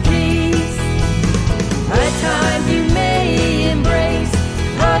time of peace, a time you may embrace,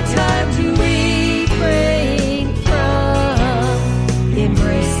 a time to refrain from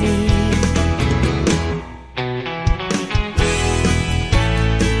embracing.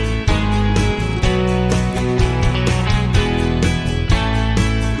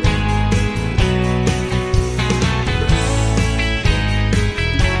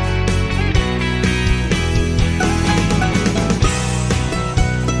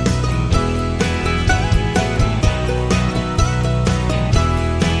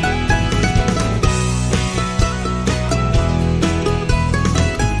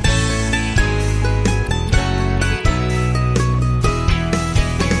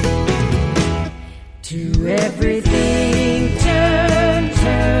 Everything turn,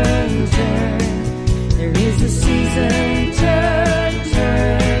 turn, turn. There is a season, turn,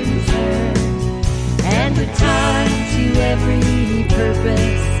 turn, turn. And a time to every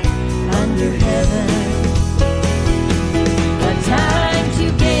purpose under heaven. A time to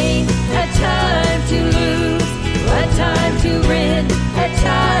gain, a time to lose, a time to rent, a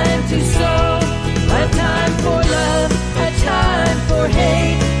time to sow, a time for love, a time for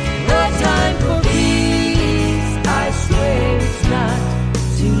hate, a time for peace. I swear it's not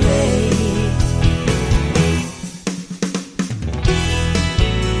too late.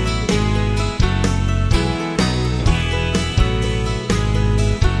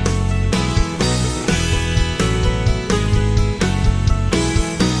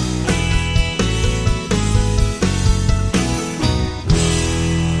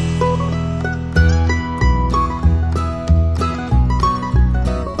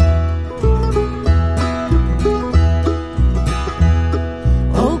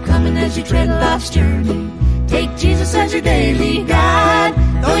 Journey. Take Jesus as your daily guide.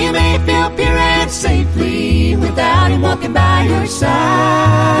 Though you may feel pure and safely without Him walking by your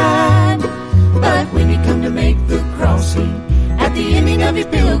side.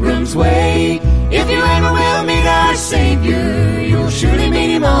 His way. If you ever will meet our Savior, you'll surely meet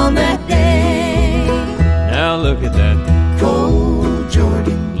Him on that day. Now look at that cold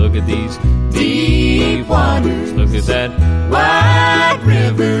Jordan. Look at these deep waters. Look at that wide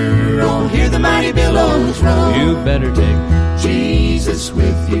river. Oh, hear the mighty billows roll. You better take Jesus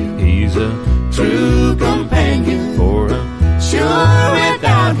with you. He's a true companion. For a sure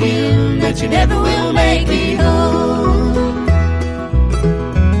without Him that you never will make it home.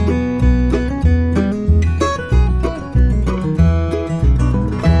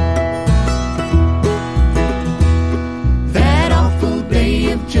 That awful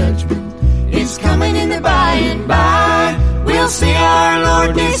day of judgment is coming in the by and by. We'll see our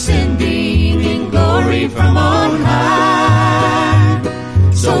Lord descending in glory from on high.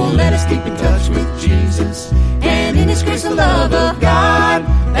 So let us keep in touch with Jesus and in His grace the love of God,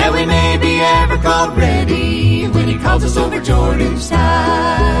 that we may be ever called ready when He calls us over Jordan's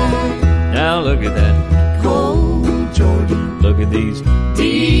tide. Now look at that cold Jordan. Look at these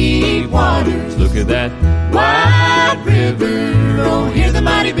deep waters. Look at that wide river. Oh, hear the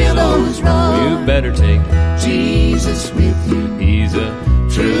mighty billows roll. You better take Jesus with you. He's a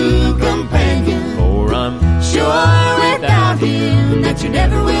true companion. For I'm sure without Him that you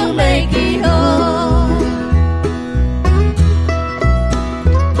never will make it home.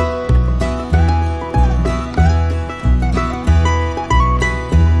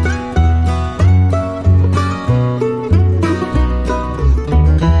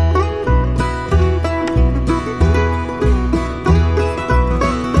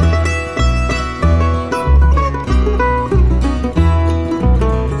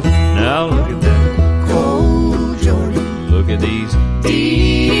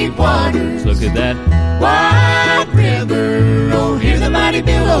 Look at that wide river. Oh, hear the mighty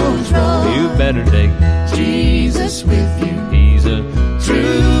billows roll. You better take Jesus with you. He's a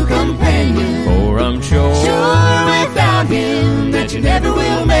true companion. For I'm sure without Him that you never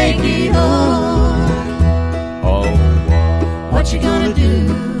will make it home. Oh, what you gonna do?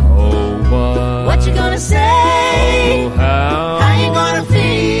 Oh, what you gonna say? Oh, how you gonna feel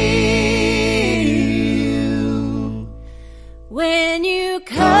when you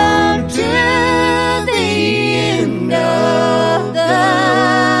come to the end of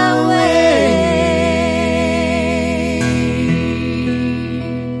the way?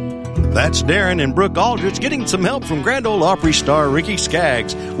 That's Darren and Brooke Aldrich getting some help from Grand Ole Opry star Ricky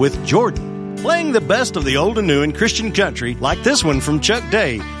Skaggs with Jordan, playing the best of the old and new in Christian country, like this one from Chuck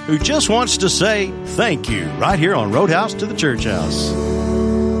Day, who just wants to say thank you right here on Roadhouse to the Church House.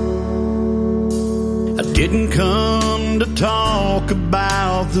 I didn't come to talk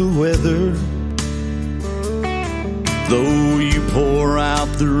about the weather, though you pour out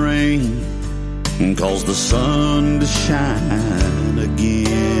the rain and cause the sun to shine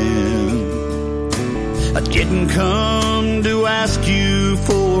again. I didn't come to ask you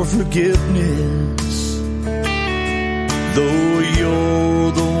for forgiveness, though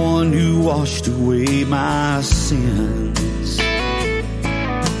you're the one who washed away my sins.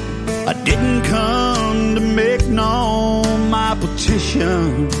 I didn't come to make known my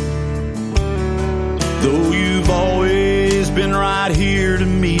petition, though you've always been right here to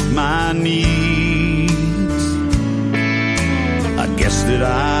meet my needs. I guess that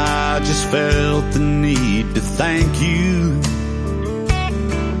I just felt the need to thank you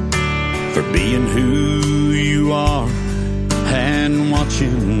for being who you are and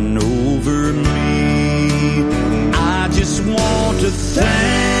watching over me. I just want to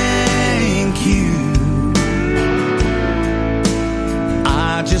thank you.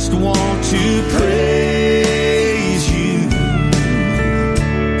 I just want to praise you.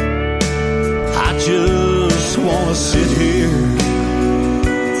 I just want to sit here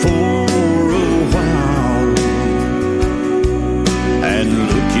for a while and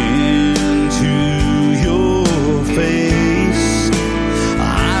look into your face. I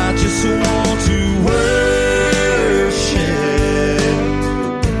just want to worship,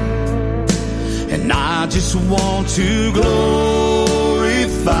 and I just want to glorify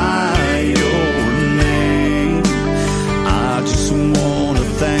your name. I just want to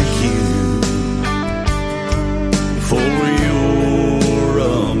thank you for your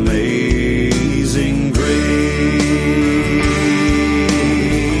amazing grace.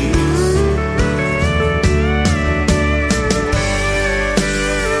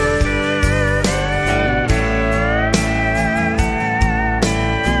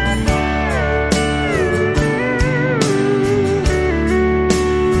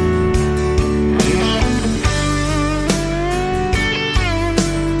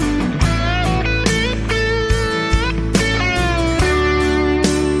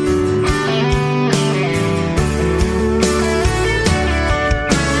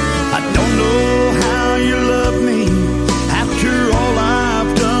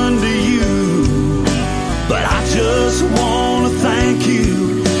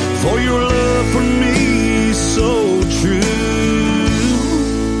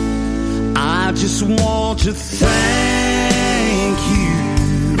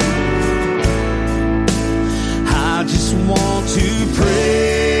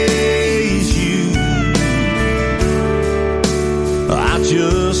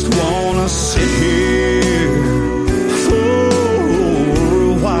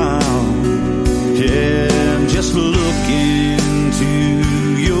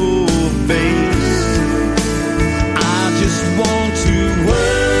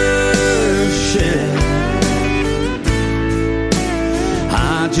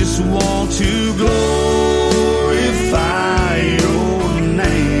 just want to glorify your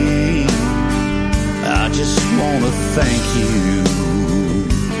name. I just want to thank you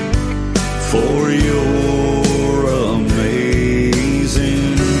for your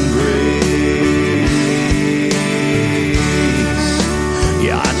amazing grace.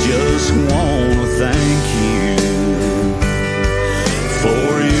 Yeah, I just want to thank you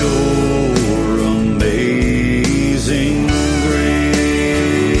for your amazing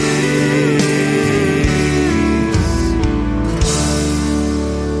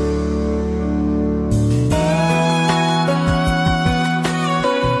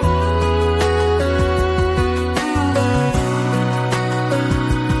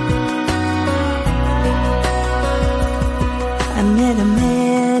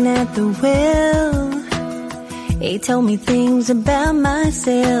He told me things about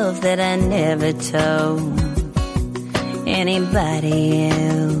myself that I never told anybody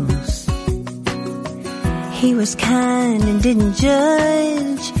else. He was kind and didn't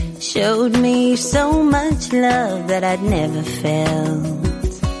judge, showed me so much love that I'd never felt.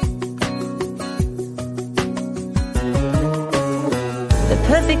 The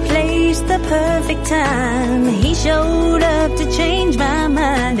perfect place, the perfect time, he showed up to change my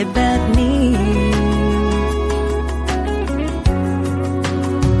mind about me.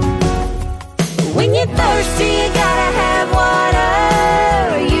 When you're thirsty, you gotta have water.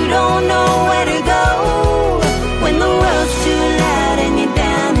 You don't know where to go. When the world's too loud and you're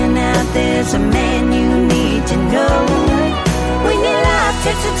down and out, there's a man you need to know. When your life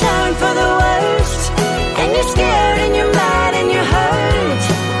takes a turn for the worst, and you're scared and you're mad and you're hurt,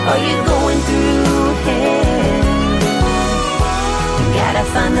 or you're going through hell, you gotta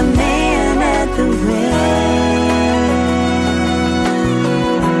find the man at the well.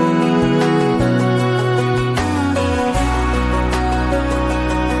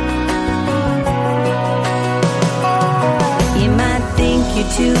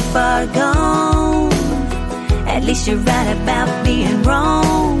 You're too far gone. At least you're right about being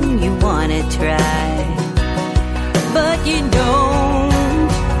wrong. You wanna try, but you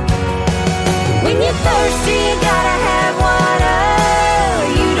don't. When you're thirsty, you gotta have water.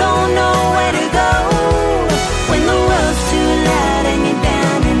 You don't know where to go. When the world's too loud and you're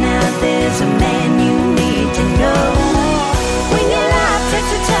down and out, there's a man you need to know. When your life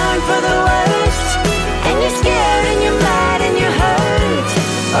takes a turn for the worst, and you're scared and you're mad and you're hurt,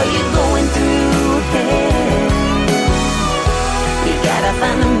 or you're going through hell, you gotta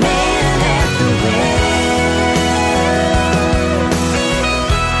find the man at the well.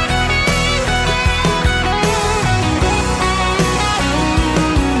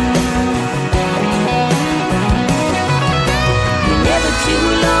 You're never too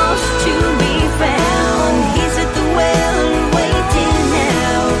lost to be found. He's at the well waiting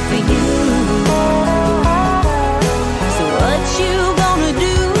now for you. So what you gonna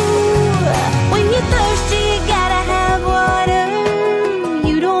do? When you're thirsty, you gotta have water.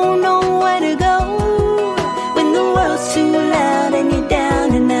 You don't know where to go. When the world's too loud and you're down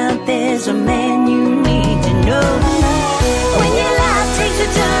and out, there's a man you need to know. When your life takes a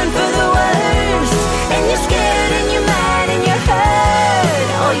turn for the worst, and you're scared and you're mad and you're hurt,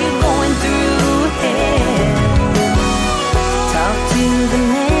 or you're going through hell, talk to the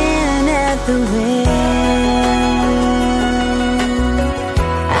man at the well.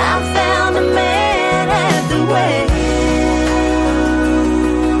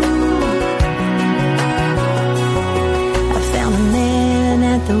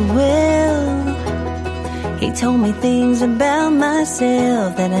 He told me things about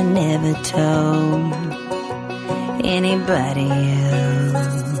myself that I never told anybody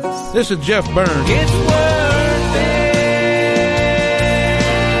else. This is Jeff Burns. It's worth it.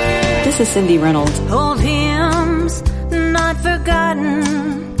 This is Cindy Reynolds. Old hymns not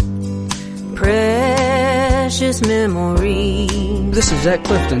forgotten, precious memories. This is Zach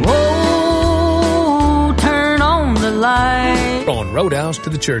Clifton. Oh, turn on the light. On Roadhouse to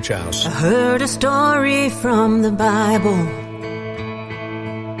the Church House. I heard a story from the Bible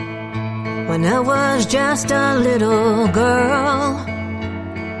when I was just a little girl,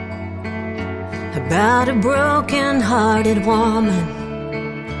 about a broken-hearted woman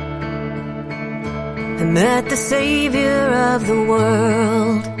who met the Savior of the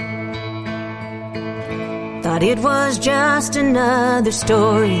world. Thought it was just another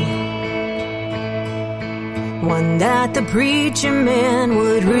story, one that the preacher man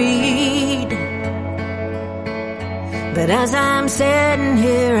would read. But as I'm sitting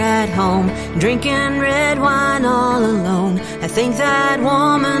here at home, drinking red wine all alone, I think that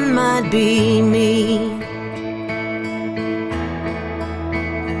woman might be me.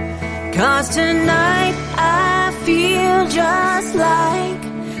 'Cause tonight I feel just like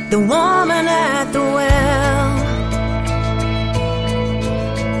the woman at the well,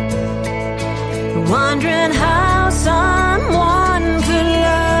 wondering how someone could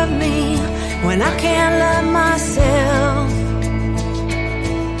love me when I can't love myself.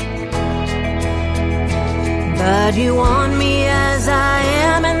 But you want me as I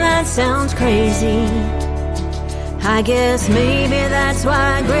am, and that sounds crazy. I guess maybe that's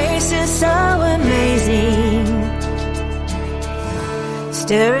why grace is so amazing.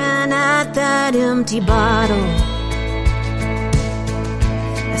 Staring at that empty bottle,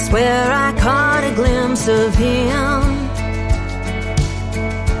 I swear I caught a glimpse of him.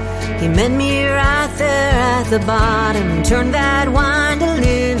 He met me right there at the bottom, turned that wine to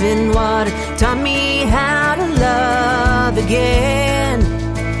living water, taught me how to love again.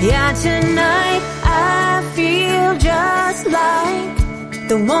 Yeah, tonight I feel just like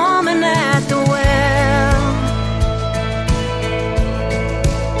the woman at the well,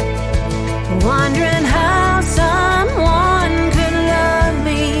 wondering how someone could love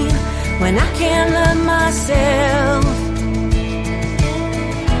me when I can't love myself.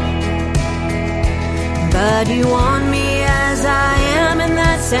 But you want me as I am, and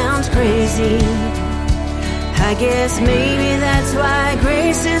that sounds crazy. I guess maybe that's why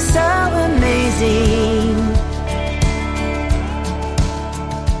grace is so amazing.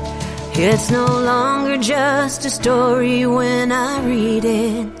 It's no longer just a story when I read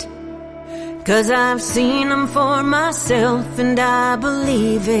it, 'cause I've seen them for myself and I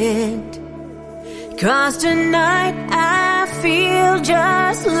believe it. 'Cause tonight I feel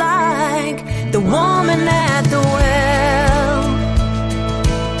just like the woman at the well,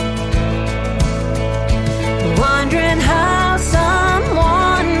 wondering how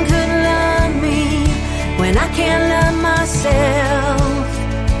someone could love me when I can't love myself.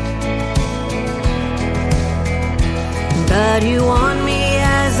 But you want me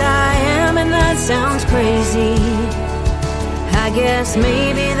as I am, and that sounds crazy. I guess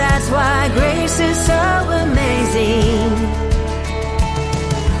maybe that's why grace is so amazing.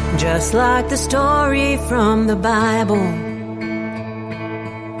 Just like the story from the Bible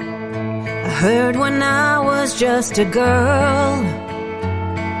I heard when I was just a girl.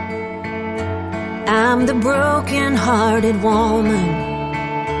 I'm the broken-hearted woman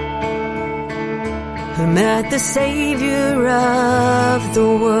who met the Savior of the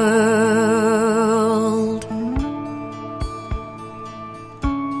world.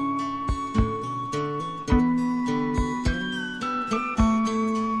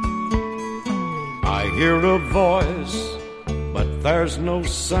 I hear a voice, but there's no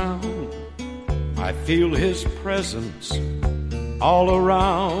sound. I feel His presence all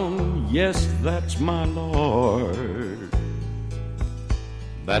around. Yes, that's my Lord.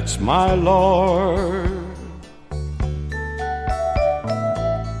 That's my Lord.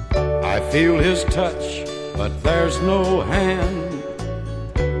 I feel His touch, but there's no hand.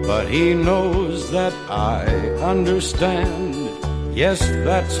 But He knows that I understand. Yes,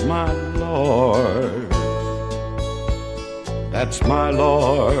 that's my Lord. That's my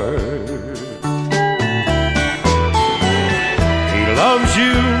Lord. He loves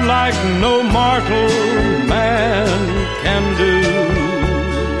you like no mortal man can do.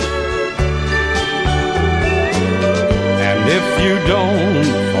 And if you don't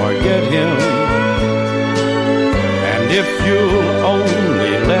forget Him, and if you'll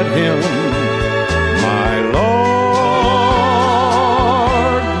only let Him, my Lord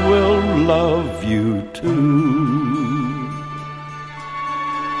will love you too.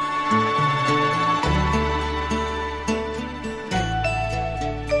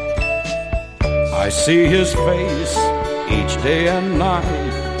 I see His face each day and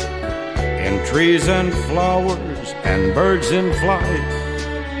night, in trees and flowers and birds in flight.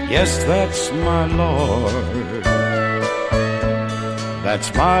 Yes, that's my Lord. That's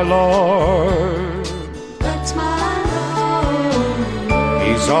my Lord. That's my Lord.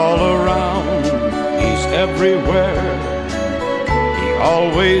 He's all around, He's everywhere. He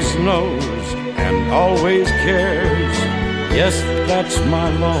always knows and always cares. Yes, that's my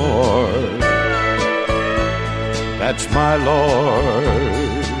Lord. That's my Lord.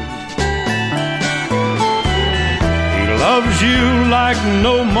 He loves you like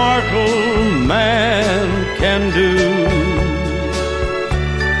no mortal man can do.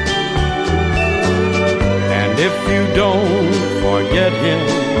 And if you don't forget Him,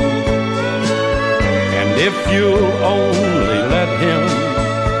 and if you only let Him,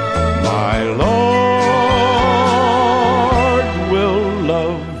 my Lord will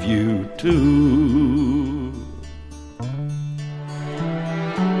love you too.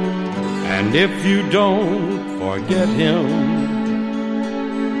 And if you don't forget him,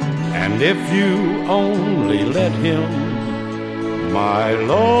 and if you only let him, my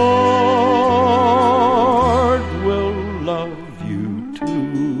Lord will love you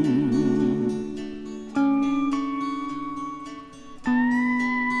too.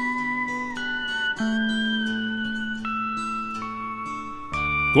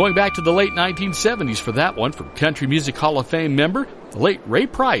 Going back to the late 1970s for that one from Country Music Hall of Fame member, the late Ray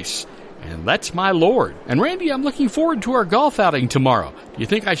Price. And That's My Lord. And Randy, I'm looking forward to our golf outing tomorrow. Do you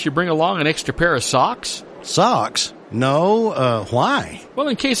think I should bring along an extra pair of socks? Socks? No, why? Well,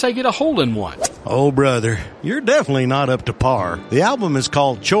 in case I get a hole in one. Oh, brother, you're definitely not up to par. The album is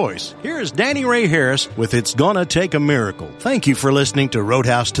called Choice. Here is Danny Ray Harris with It's Gonna Take a Miracle. Thank you for listening to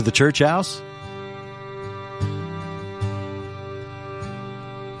Roadhouse to the Church House.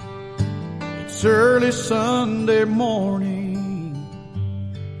 It's early Sunday morning.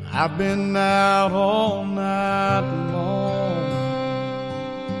 I've been out all night long.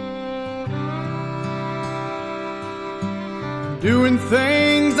 Doing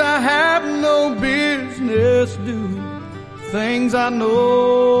things I have no business doing, things I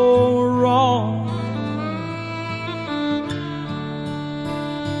know are wrong.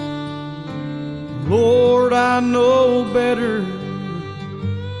 Lord, I know better.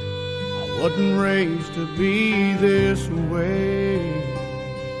 I wasn't raised to be this way.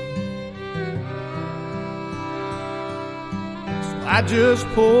 So I just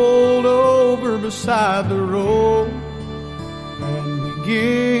pulled over beside the road and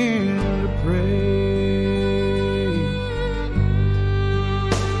begin to pray.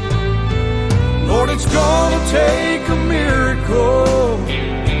 Lord, it's gonna take a miracle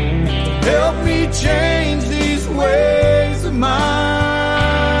to help me change these ways of mine.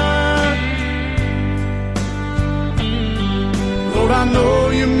 Lord, I know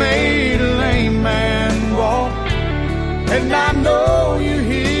you made a lame man walk, and I know you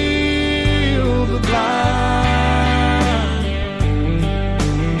healed the blind.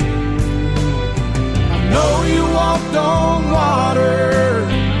 I know you walked on water,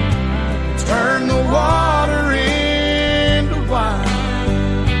 turned the water into wine.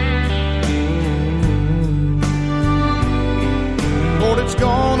 Lord, it's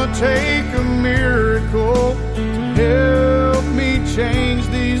gonna take a miracle to help me change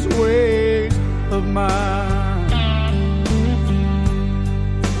these ways of mine.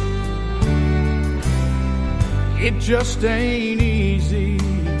 It just ain't easy to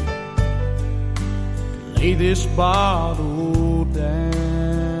lay this bottle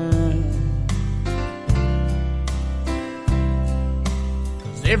down,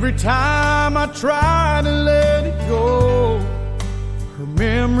 'cause every time I try to let it go, her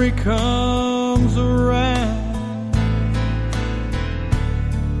memory comes around.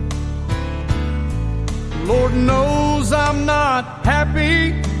 Lord knows I'm not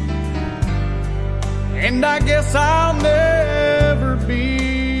happy, and I guess I'll never be.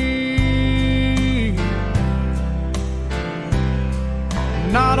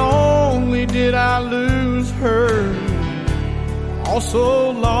 Not only did I lose her, I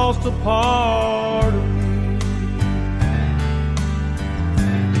also lost a part of me.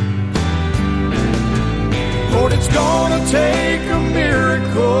 Lord, it's gonna take a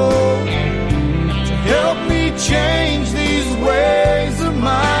miracle to help me change these ways of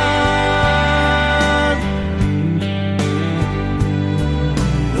mine.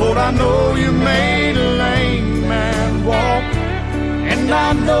 Lord, I know you made a lame man walk, and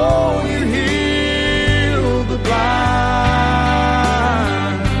I know you healed the blind.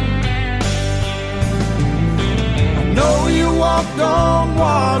 I know you walked on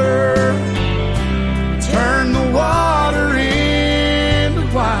water, turned the water into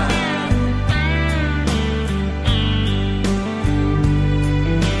wine.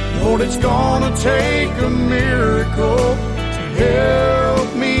 Lord, it's gonna take a miracle to help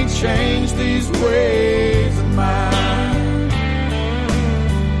me change these ways of mine.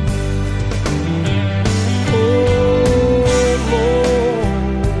 Oh, Lord,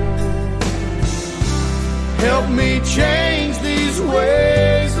 help me change these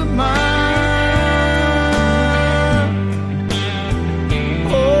ways of mine.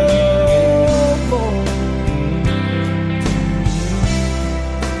 Oh, Lord,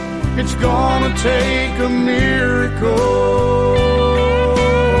 it's gonna take a miracle.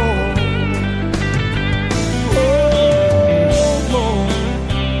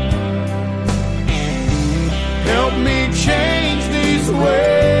 Change these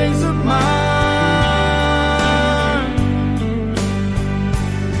ways of mine.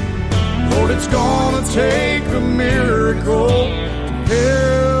 Lord, it's gonna take a miracle to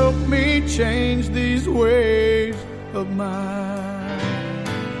help me change ways of mine.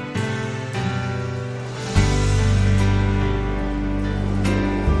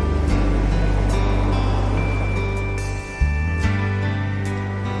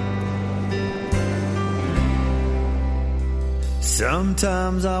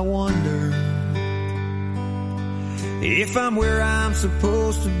 Sometimes I wonder if I'm where I'm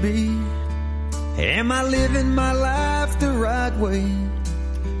supposed to be. Am I living my life the right way?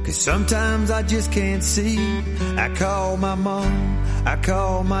 'Cause sometimes I just can't see. I call my mom, I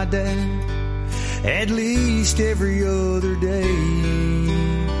call my dad, at least every other day.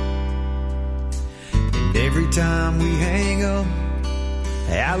 And every time we hang up,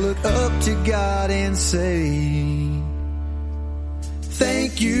 I look up to God and say,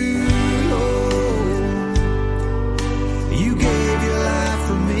 thank you, Lord. You gave your life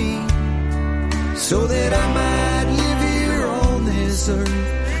for me so that I might live here on this earth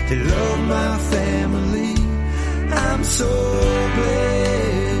to love my family. I'm so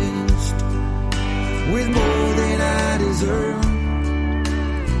blessed with more than I deserve.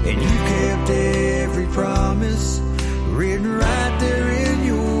 And you kept every promise written right there in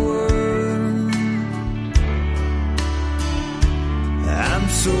your word. I'm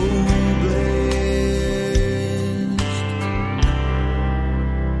so blessed.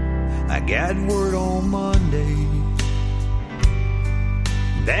 I got word on Monday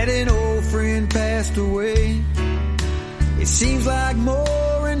that an old friend passed away. It seems like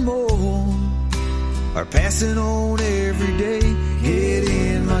more and more are passing on every day. Get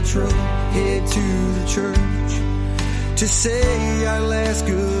in my truck, head to the church to say our last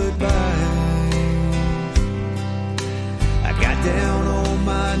goodbye. I got down on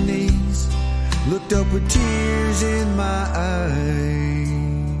my knees, looked up with tears in my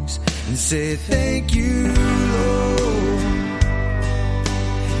eyes, and said, thank you, Lord.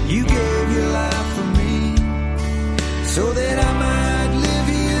 You gave your life for me so that I might live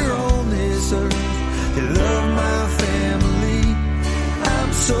here on this earth to love my family.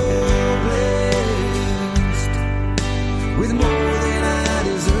 I'm so blessed with more than I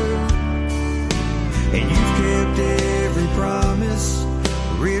deserve. And you've kept every promise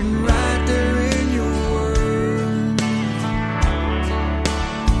written right there in your word.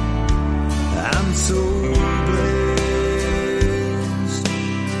 I'm so blessed.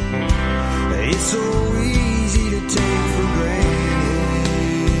 It's so easy to take for granted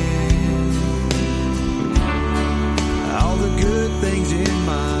all the good things in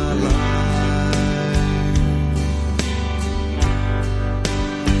my life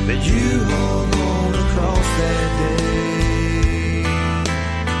that you hung on a cross that day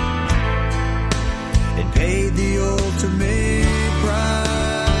and paid the ultimate price.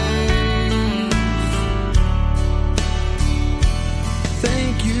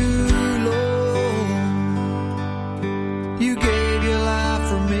 Thank you, Lord. You gave your life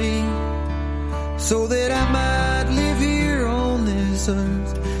for me so that I might live here on this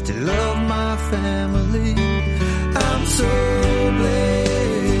earth to love my family. I'm so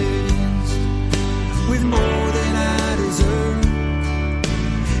blessed with more than I deserve.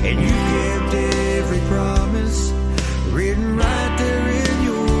 And you kept every promise written right there in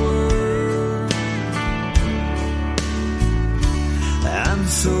your word. I'm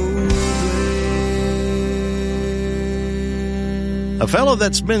so A fellow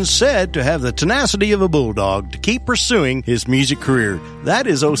that's been said to have the tenacity of a bulldog to keep pursuing his music career. That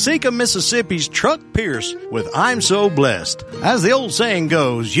is Oseka, Mississippi's Truck Pierce with I'm So Blessed. As the old saying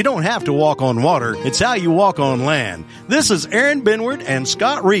goes, you don't have to walk on water, it's how you walk on land. This is Aaron Benward and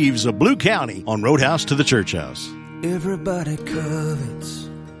Scott Reeves of Blue County on Roadhouse to the Church House. Everybody covets,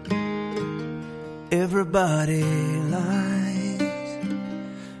 everybody lies,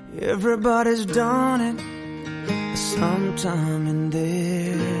 everybody's done it sometime in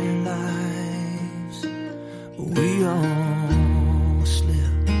their lives. We all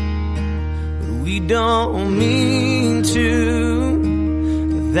slip, but we don't mean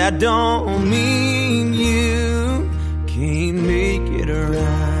to. That don't mean you can't make it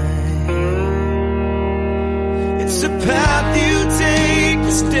right. It's a path you take,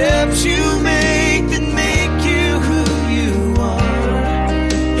 the steps you make that make you who you are.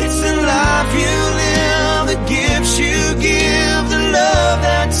 It's the life you live, the gifts you give, the love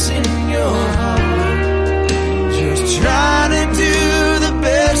that's in your heart. Just try to do the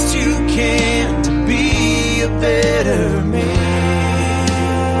best you can to be a better man.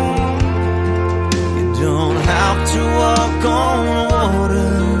 You don't have to walk on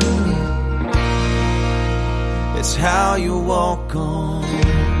water, it's how you walk on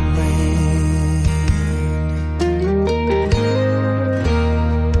land.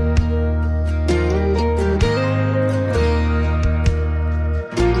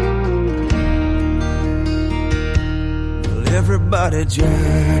 Everybody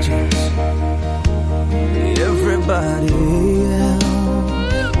judges everybody else.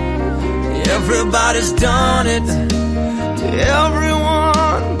 Everybody's done it to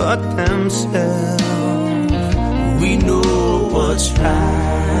everyone but themselves. We know what's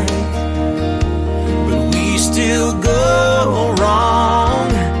right, but we still go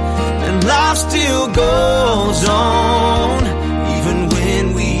wrong, and life still goes on, even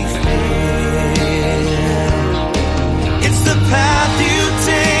when we fail. It's the path you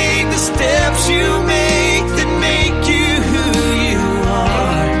take, the steps you make that make you who you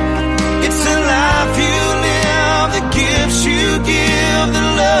are. It's the life you live, the gifts you give, the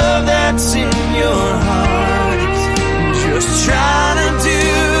love that's in your heart. Just try to do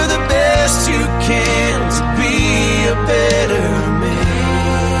the best you can to be a better man.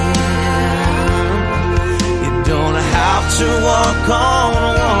 You don't have to walk on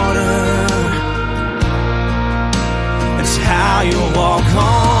water, it's how you walk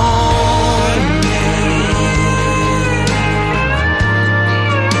on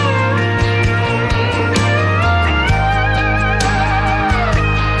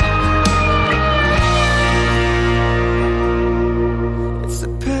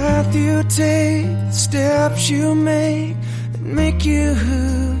you take, the steps you make that make you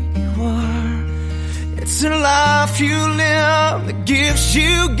who you are. It's the life you live, the gifts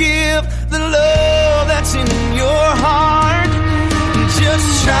you give, the love that's in your heart.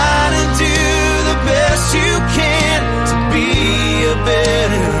 Just try to do the best you can to be a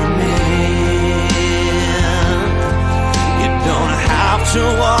better man. You don't have to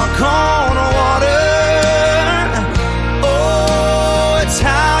walk on water. It's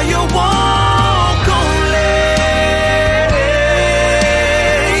how you walk on land.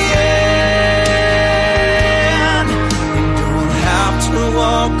 You don't have to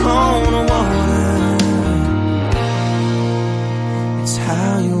walk on water. It's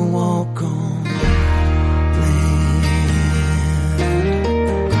how you walk on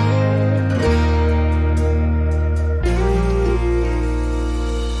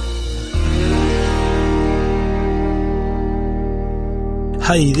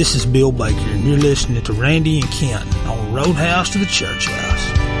Hey, this is Bill Baker, and you're listening to Randy and Kent on Roadhouse to the Church House.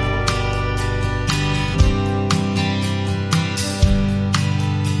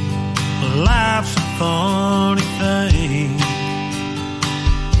 Life's a funny thing.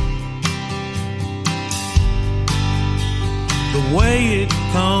 The way it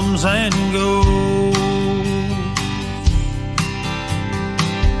comes and goes.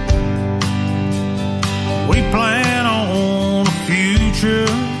 We plan on a future,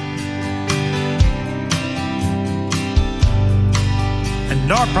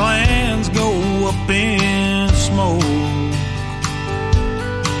 and our plans go up in smoke.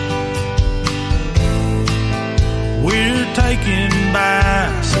 We're taken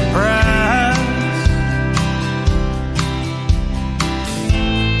by surprise,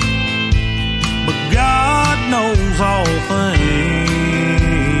 but God knows all things.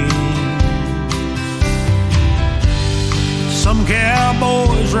 Some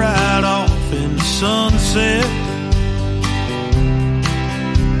cowboys ride off in the sunset,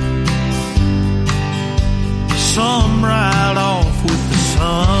 some ride off with the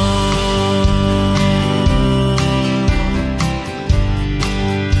sun.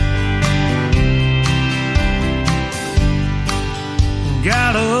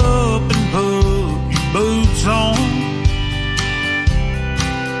 Got up and put your boots on,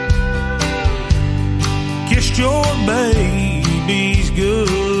 kissed your babies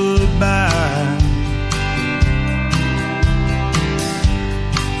goodbye.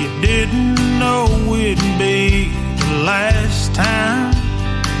 You didn't know it'd be the last time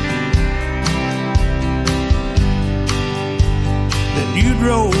that you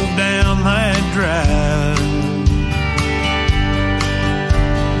drove down that drive.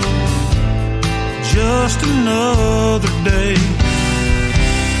 Just another day,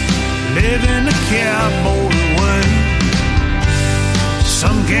 living the cowboy way.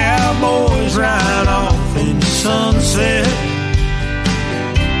 Some cowboys ride off in the sunset,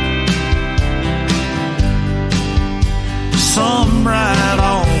 some ride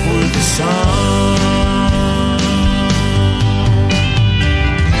off with the sun.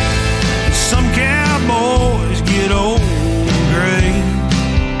 Some cowboys get old and gray,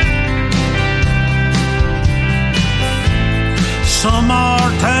 some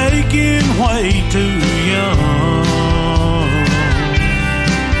are taken way too young.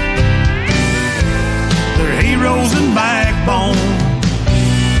 They're heroes and backbone,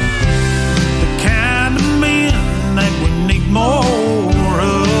 the kind of men that we need more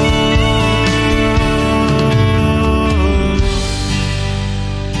of.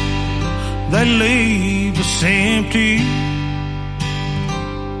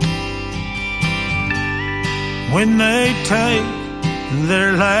 when they take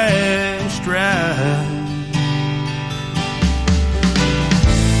their last ride.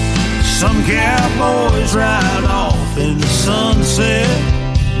 Some cowboys ride off in the sunset,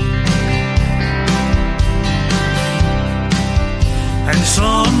 and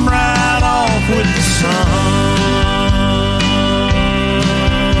some ride off with the sun.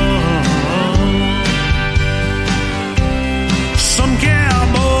 Some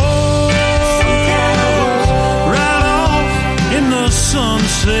cowboys ride off in the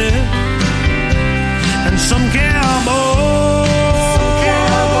sunset, and some cowboys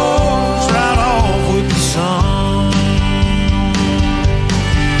ride off with the sun.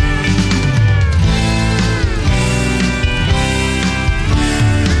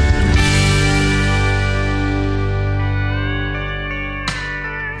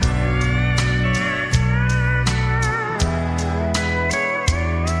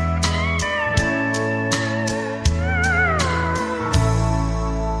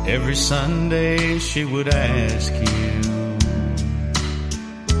 Every Sunday she would ask you,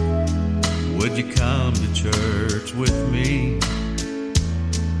 would you come to church with me?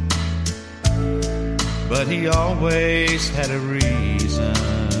 But he always had a reason,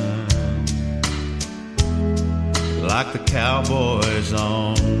 like the cowboys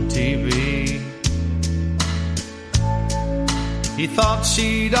on TV. He thought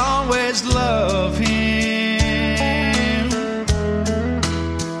she'd always love him.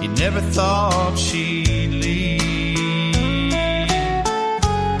 He never thought she'd leave.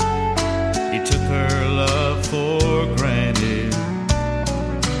 He took her love for granted.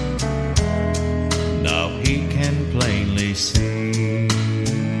 Now he can plainly see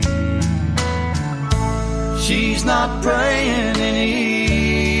she's not praying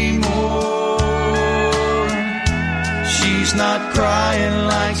anymore. She's not crying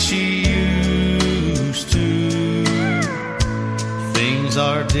like she used to. Things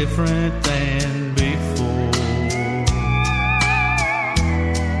are different than before.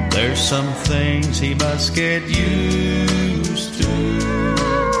 There's some things he must get used to.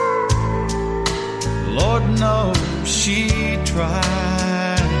 Lord knows she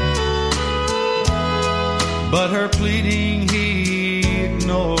tried, but her pleading he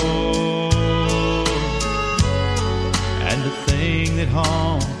ignored. And the thing that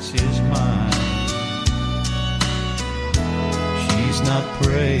haunts his mind, she's not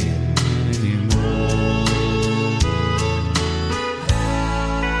praying anymore.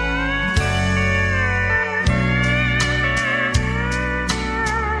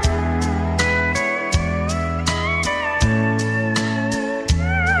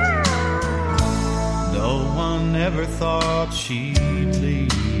 No one ever thought she'd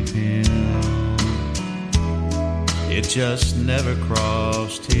leave him. It just never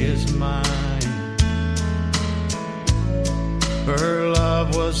crossed his mind. Her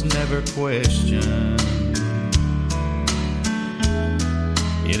love was never questioned.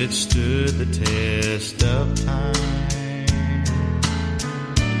 It had stood the test of time.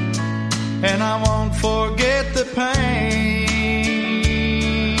 And I won't forget the pain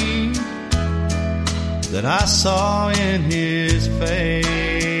that I saw in his face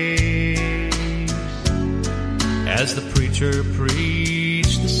as the preacher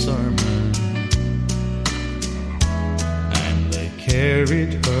preached the sermon.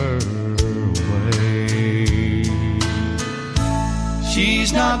 Carried her away.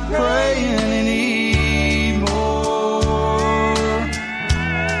 She's not praying anymore.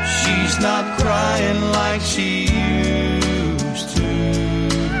 She's not crying like she used to.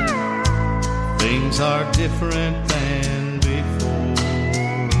 Things are different than before.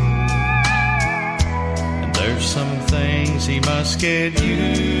 And there's some things he must get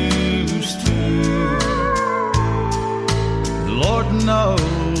used to. Lord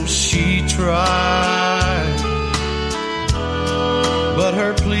knows she tried, but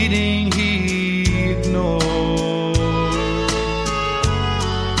her pleading he ignored.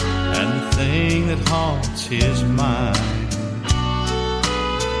 And the thing that haunts his mind,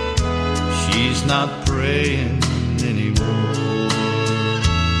 she's not praying anymore.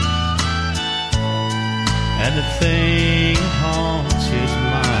 And the thing that haunts his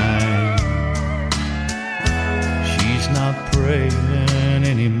mind, she's not praying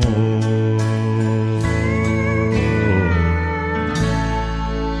anymore.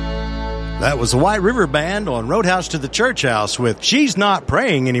 That was the White River Band on Roadhouse to the Church House with She's Not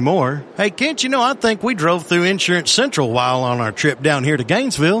Praying Anymore. Hey, can't you know, I think we drove through Insurance Central while on our trip down here to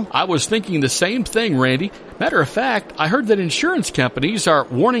Gainesville. I was thinking the same thing, Randy. Matter of fact, I heard that insurance companies are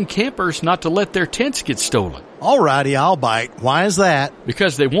warning campers not to let their tents get stolen. Alrighty, I'll bite. Why is that?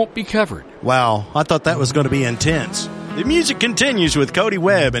 Because they won't be covered. Wow, I thought that was going to be intense. The music continues with Cody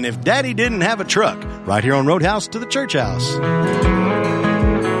Webb and If Daddy Didn't Have a Truck, right here on Roadhouse to the Church House.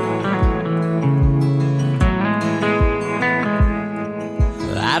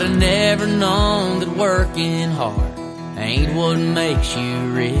 I'd have never known that working hard ain't what makes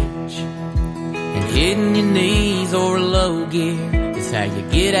you rich, and hitting your knees or low gear is how you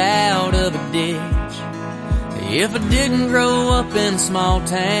get out of a ditch. If I didn't grow up in a small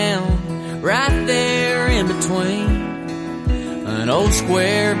town, right there in between an old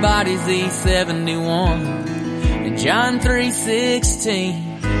square body Z71 and John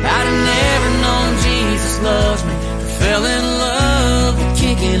 3:16, I'd have never known Jesus loves me or fell in love with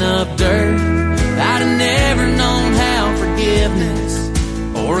kicking up dirt. I'd have never known how forgiveness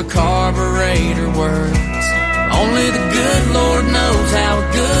or a carburetor works. Only the good Lord knows how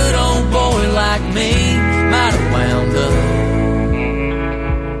a good old boy like me might have wound up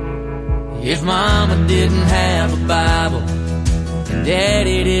if Mama didn't have a Bible and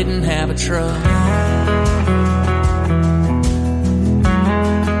Daddy didn't have a truck.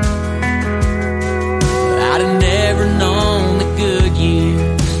 I'd have never known the good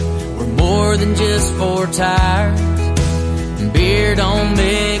years were more than just 4 tires and beer don't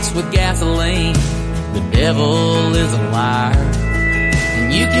mix with gasoline. The devil is a liar.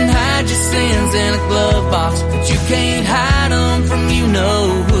 And you can hide your sins in a glove box, but you can't hide them from you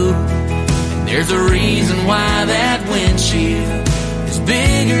know who. And there's a reason why that windshield is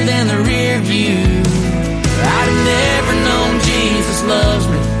bigger than the rear view. I'd have never known Jesus loves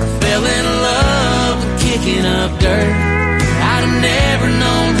me or fell in love with kicking up dirt. I'd have never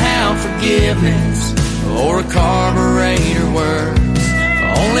known how forgiveness or a carburetor works.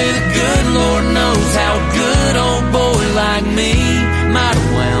 Only the good Lord knows how a good old boy like me might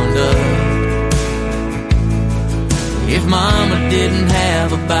have wound up if Mama didn't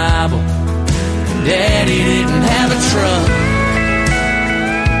have a Bible and Daddy didn't have a truck.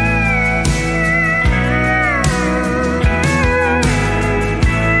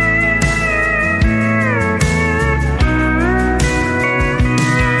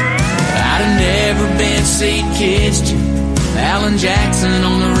 I'd have never been seat kissed you, Alan Jackson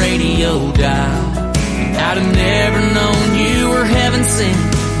on the radio dial. I'd have never known you were heaven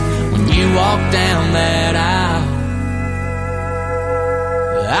sent when you walked down that aisle.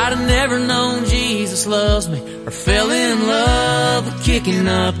 I'd have never known Jesus loves me or fell in love with kicking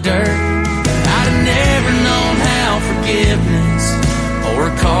up dirt. I'd have never known how forgiveness or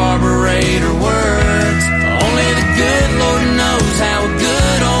a carburetor works. Only the good Lord knows how a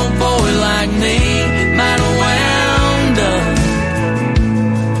good old boy like me might have wound up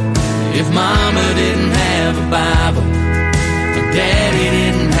if Mama didn't have a Bible and Daddy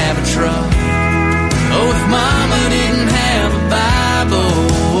didn't have a truck. Oh, if Mama didn't have a Bible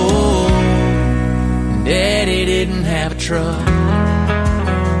and Daddy didn't have a truck.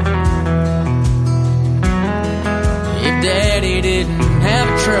 If Daddy didn't have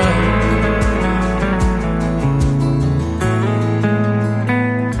a truck.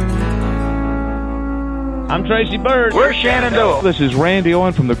 I'm Tracy Bird. We're Shenandoah. This is Randy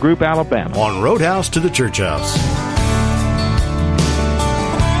Owen from the group Alabama. On Roadhouse to the Church House.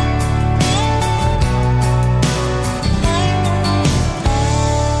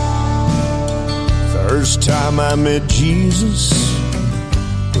 First time I met Jesus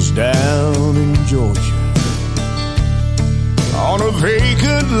was down in Georgia on a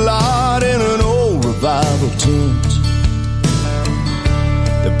vacant lot in an old revival tent.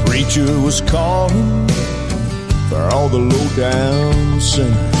 The preacher was calling for all the low-down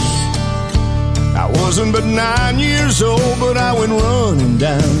sinners. I wasn't but 9 years old, but I went running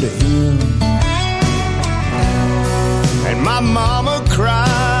down to him. And my mama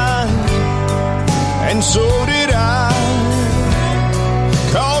cried, and so did I,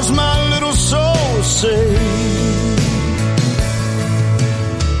 'cause my little soul was saved.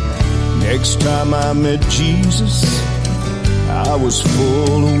 Next time I met Jesus, I was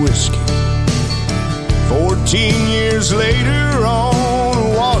full of whiskey. 14 years later on a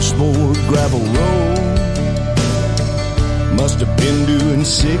washboard gravel road. Must have been doing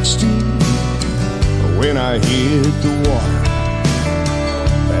 60 when I hit the water.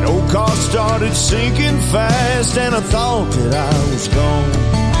 That old car started sinking fast and I thought that I was gone.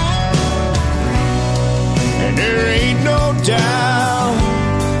 And there ain't no doubt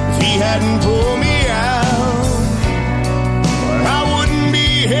if he hadn't pulled me out, well, I wouldn't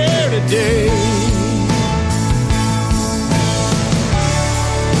be here today.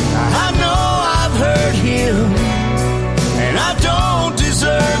 Hurt him, and I don't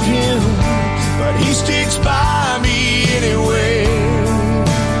deserve him, but he sticks by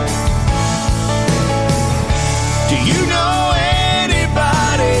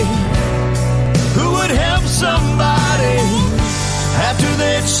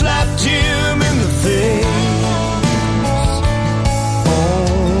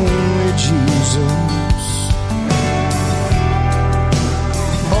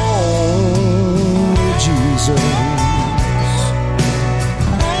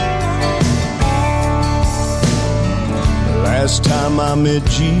I met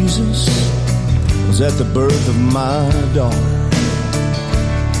Jesus was at the birth of my daughter.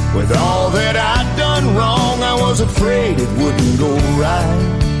 With all that I'd done wrong, I was afraid it wouldn't go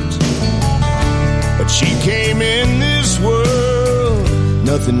right. But she came in this world,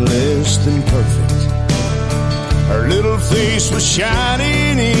 nothing less than perfect. Her little face was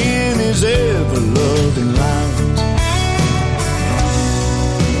shining in his ever-loving light.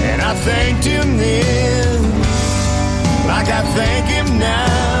 And I thanked him then, like I thank him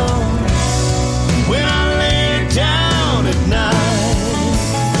now, when I lay down at night.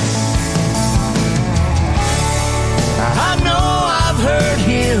 I know I've hurt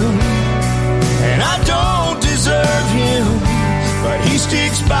him, and I don't deserve him, but he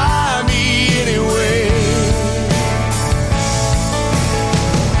sticks by me anyway.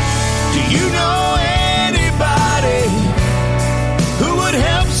 Do you know anybody who would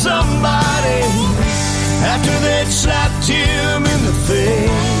help somebody after they'd slapped him in the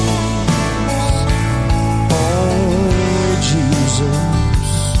face? Oh, Jesus.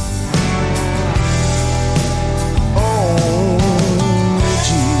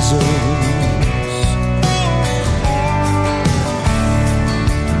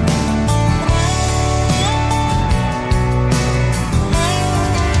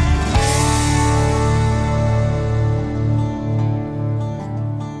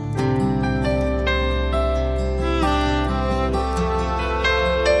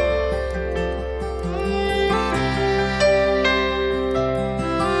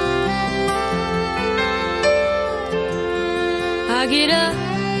 I get up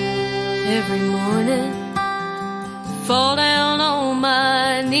every morning, fall down on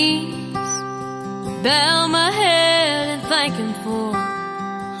my knees, bow my head and thank him for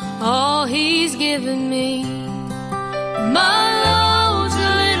all he's given me. My load's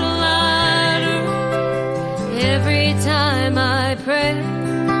a little lighter every time I pray.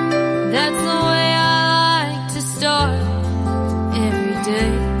 That's the way I like to start every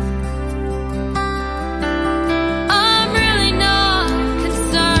day.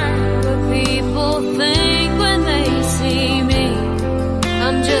 Think when they see me,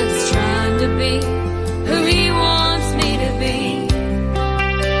 I'm just trying to be who he wants me to be.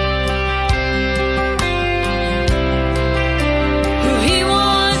 Who he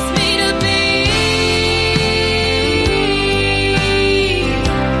wants me to be.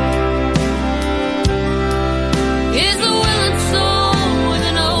 Is a willing soul with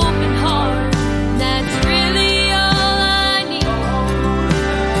an open heart. That's really all I need.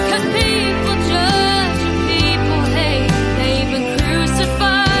 'Cause people judge and people hate. They even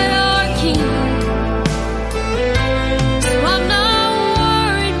crucified our King. So I'm not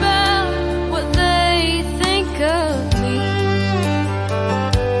worried about what they think of me.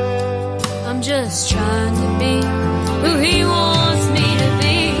 I'm just trying to be who he wants me to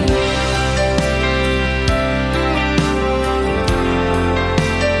be.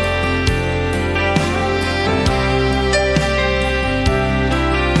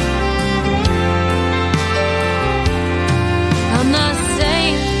 I'm not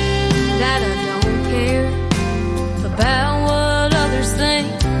saying that I don't care about what others think,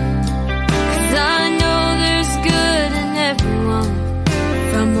 'cause I know there's good in everyone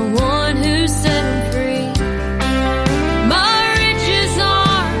from the one who set them free. My riches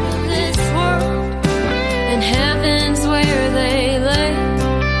aren't of this world, and heaven's where they lay.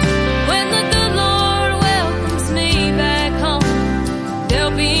 When the good Lord welcomes me back home,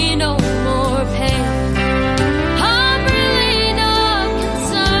 there'll be no more pain. I'm really not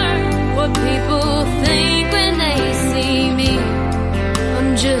concerned what people think when they see me.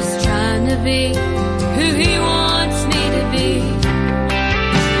 I'm just trying to be who he wants me to be.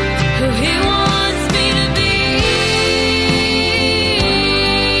 Who he wants me to be.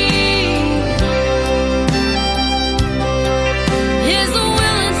 Is a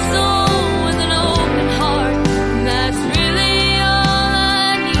willing soul with an open heart. That's really all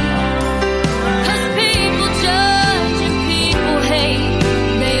I need. 'Cause people judge and people hate.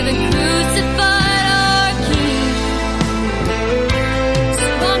 They even crucified our King. So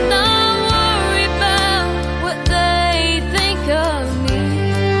I'm not worried about what they think of me.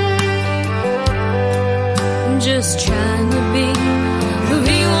 I'm just trying to be who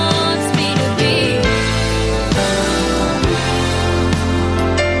he wants me to be.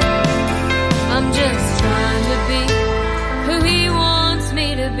 I'm just trying to be who he wants me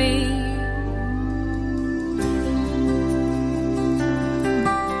to be.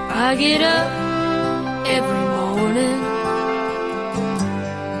 I get up every morning,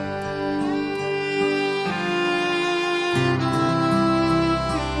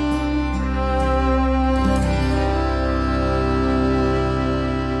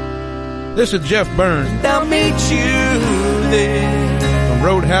 This is Jeff Burns. And I'll meet you there. From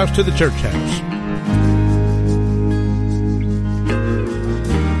Roadhouse to the Church House.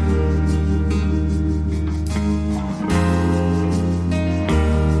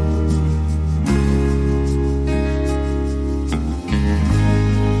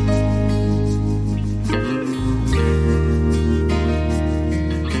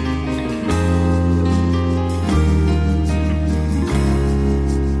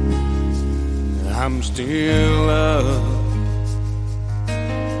 I'm still up.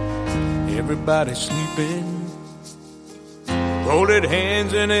 Everybody's sleeping. Folded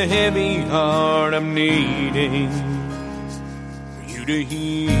hands and a heavy heart. I'm needing for you to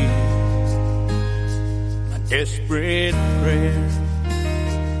hear my desperate prayer.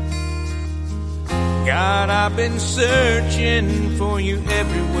 God, I've been searching for you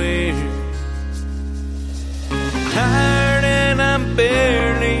everywhere. Tired and I'm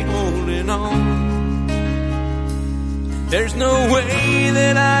barely holding on. There's no way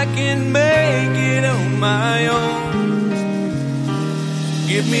that I can make it on my own.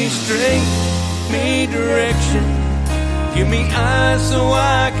 Give me strength, give me direction, give me eyes so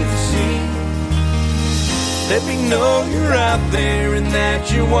I can see. Let me know you're out there and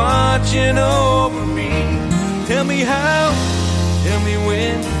that you're watching over me. Tell me how, tell me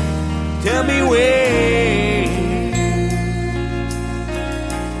when, tell me where.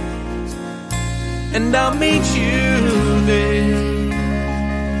 And I'll meet you there.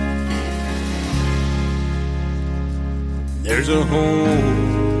 There's a hole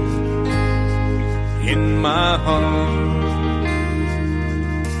in my heart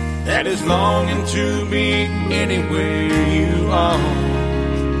that is longing to be anywhere you are.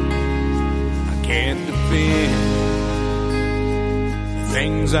 I can't defend the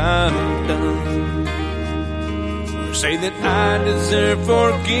things I've done, say that I deserve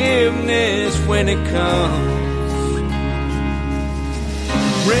forgiveness when it comes.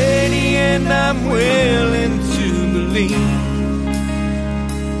 Ready and I'm willing to believe,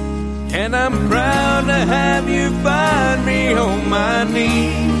 and I'm proud to have you find me on my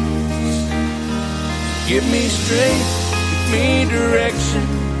knees. Give me strength, give me direction,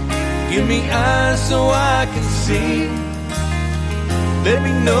 give me eyes so I can see. Let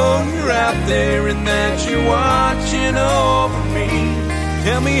me know you're out there and that you're watching over me.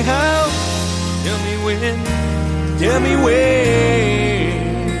 Tell me how, tell me when, tell me where.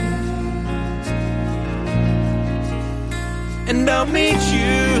 And I'll meet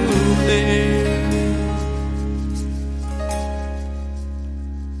you there.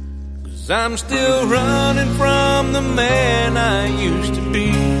 'Cause I'm still running from the man I used to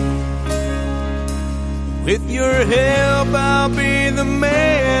be. With your help, I'll be the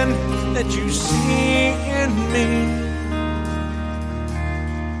man that you see in me.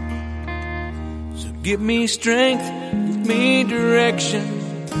 So give me strength, give me direction,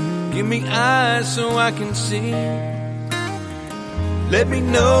 give me eyes so I can see. Let me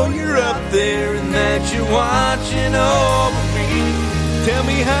know you're up there and that you're watching over me. Tell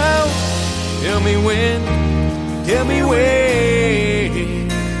me how, tell me when, tell me where.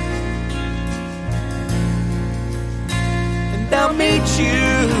 I'll meet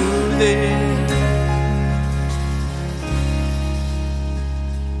you there.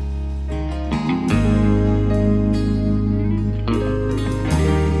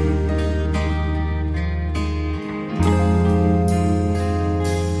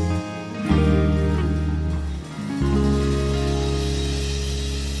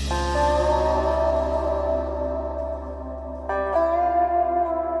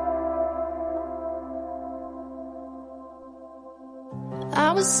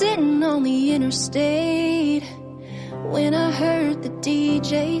 I was sitting on the interstate when I heard the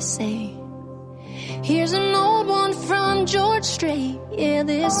DJ say, here's an old one from George Strait. Yeah,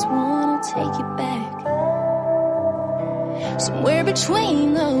 this one will take you back. Somewhere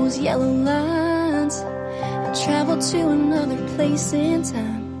between those yellow lines, I traveled to another place in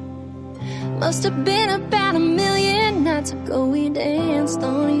time. Must have been about 1,000,000 nights ago we danced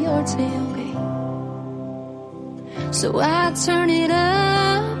on your tailgate. So I turn it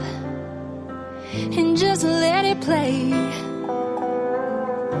up and just let it play.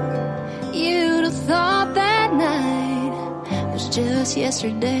 You'd have thought that night was just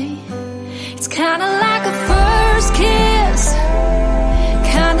yesterday. It's kinda like a first kiss,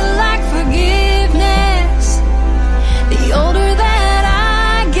 kinda like forgiveness. The older that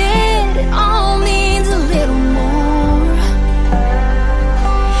I get, it all means a little more.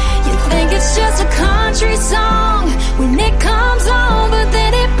 You think it's just a country song when it comes on, but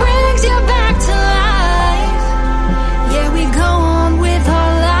then it brings you back to life. Yeah, we go on with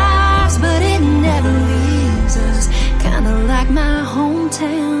our lives, but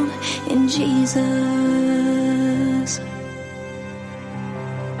Jesus.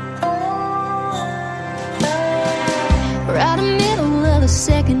 Right in the middle of the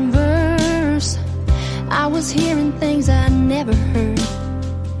second verse, I was hearing things I never heard.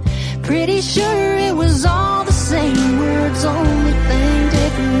 Pretty sure it was all the same words, only thing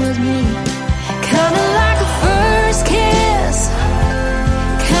different was me. Kinda like a first kiss,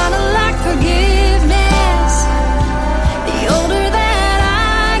 kinda like forgiveness. The older that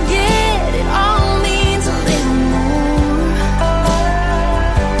I get, it all means a little more.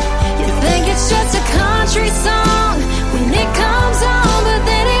 You think it's just a country song when it comes on, but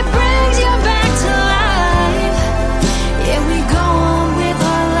then it brings you back to life. Yeah, we go on with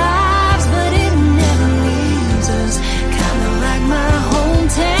our lives, but it never leaves us. Kinda like my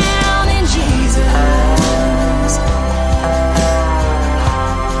hometown in Jesus.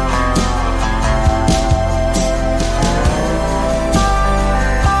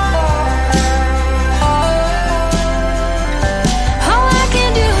 All I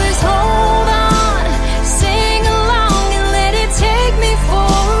can do is hold on, sing along and let it take me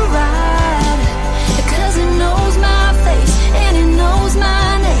for a ride. Because it knows my face and it knows my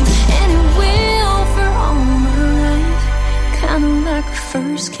name, and it will for all my life. Kinda like a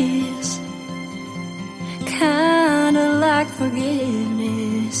first kiss, kinda like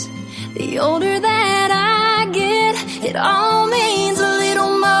forgiveness. The older that I get, it all means a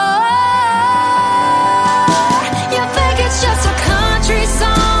little more. You think it's just a country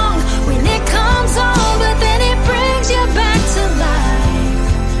song when it comes on, but then it brings you back to life.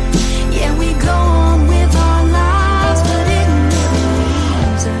 Yeah, we go on with our lives, but it never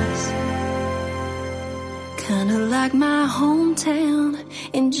leaves us. Kinda like my hometown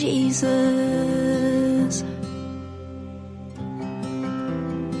in Jesus.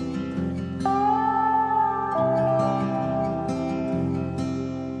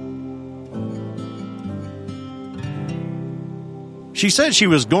 She said she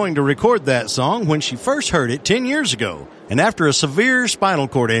was going to record that song when she first heard it 10 years ago. And after a severe spinal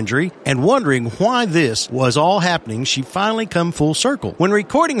cord injury and wondering why this was all happening, she finally come full circle when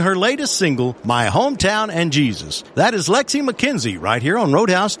recording her latest single, My Hometown and Jesus. That is Lexi McKenzie right here on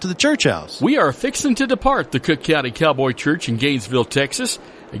Roadhouse to the Church House. We are fixing to depart the Cook County Cowboy Church in Gainesville, Texas.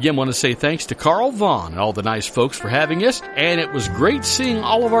 Again, want to say thanks to Carl Vaughn and all the nice folks for having us, and it was great seeing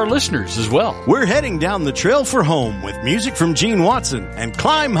all of our listeners as well. We're heading down the trail for home with music from Gene Watson and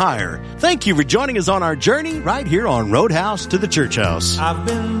Climb Higher. Thank you for joining us on our journey right here on Roadhouse to the Church House. I've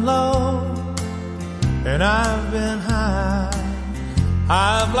been low and I've been high.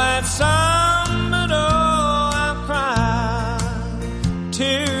 I've laughed some, but oh, I've cried.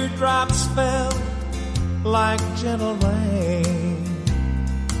 Teardrops fell like gentle rain,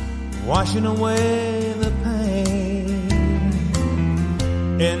 washing away the pain.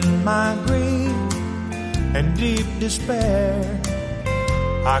 In my grief and deep despair,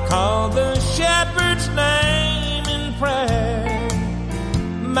 I called the shepherd's name in prayer.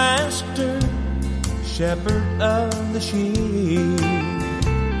 Master, shepherd of the sheep,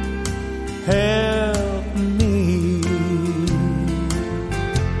 help me.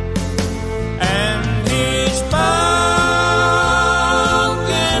 And he spoke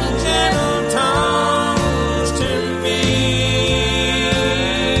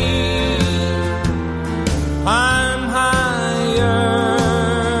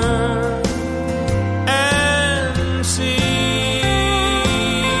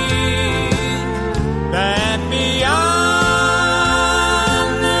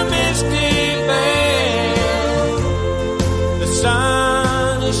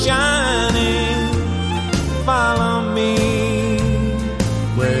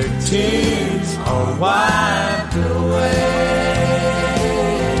wiped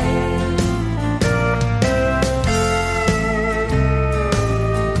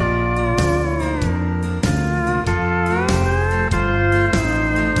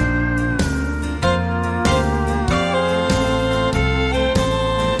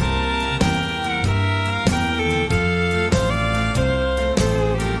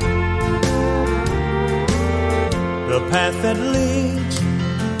the path that leads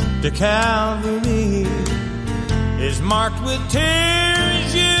to Calvary is marked with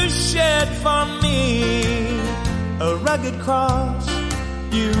tears you shed for me. A rugged cross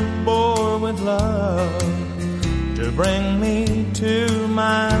you bore with love to bring me to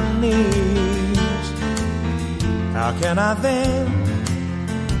my knees. How can I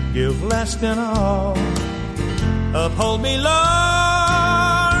then give less than all? Uphold me,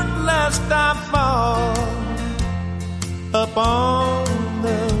 Lord, lest I fall upon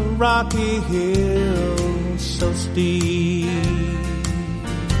the rocky hill so steep.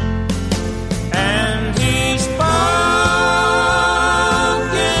 and he spoke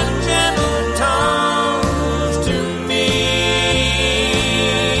in gentle tones to me.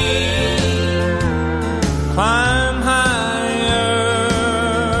 Climb higher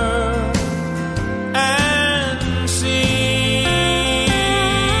and see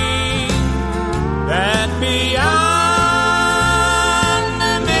that beyond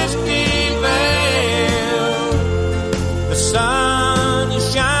the misty veil, the sun is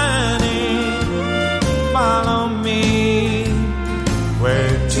shining. Follow me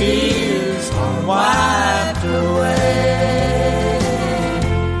where tears are wiped away.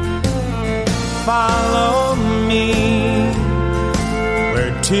 Follow me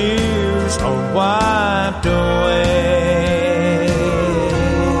where tears are wiped away.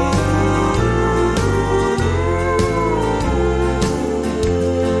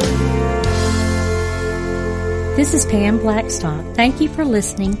 This is Pam Blackstock. Thank you for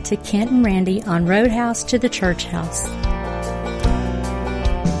listening to Kent and Randy on Roadhouse to the Church House.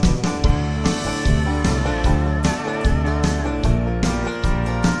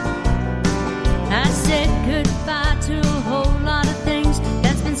 I said goodbye to a whole lot of things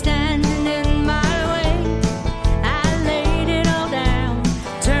that's been standing in my way. I laid it all down,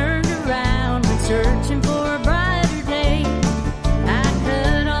 turned around, went searching for a brighter day. I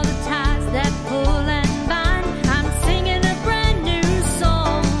cut all the ties that pull and bind. I'm singing a brand new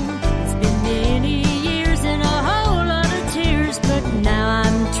song. It's been many years and a whole lot of tears, but now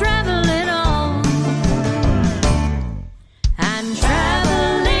I'm traveling on. I'm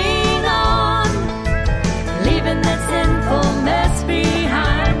traveling on, leaving that sinful mess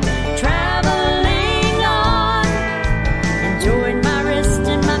behind. Traveling on, enjoying my rest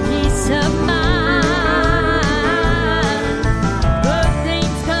and my peace of mind. Good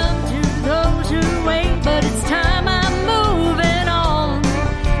things come to those who wait, but it's time I'm moving on.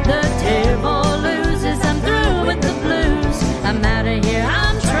 The devil loses, I'm through with the blues. I'm out of here,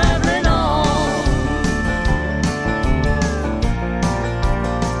 I'm traveling on.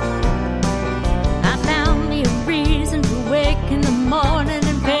 I found me a reason to wake in the morning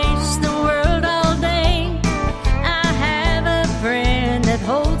and face the world all day. I have a friend that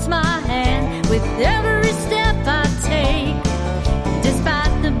holds my hand with every step I take.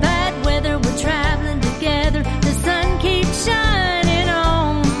 Despite the bad weather, we're traveling together. The sun keeps shining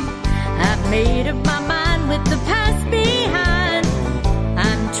on. I've made up my mind with the past behind.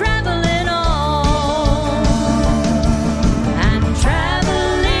 I'm traveling on. I'm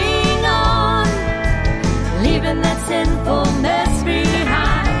traveling on, leaving that sinful mess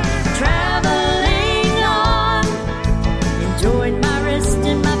behind. Traveling on, enjoying my rest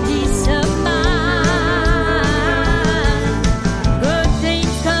and my peace of mind. Good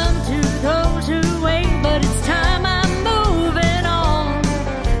things come to those who wait, but it's time I'm moving on.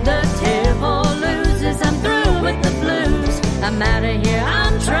 The devil loses, I'm through with the blues. I'm out of here,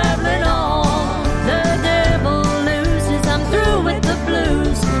 I'm traveling on. The devil loses, I'm through with the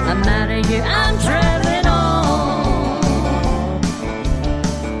blues. I'm out of here, I'm traveling on.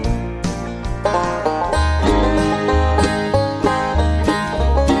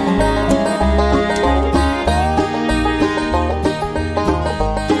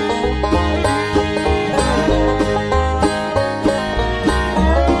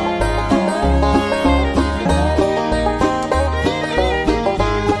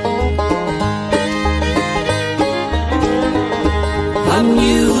 I'm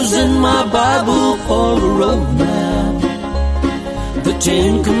using my Bible for a road map. The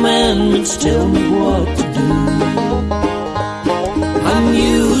 10 Commandments tell me what to do. I'm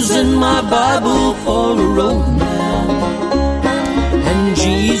using my Bible for a road map, and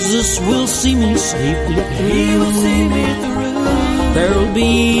Jesus will see me safely through. He will see me through. There'll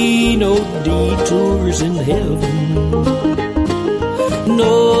be no detours in heaven,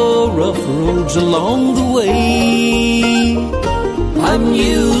 no rough roads along the way. I'm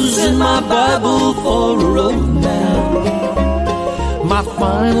using my Bible for a road map. My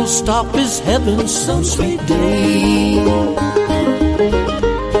final stop is heaven some sweet day.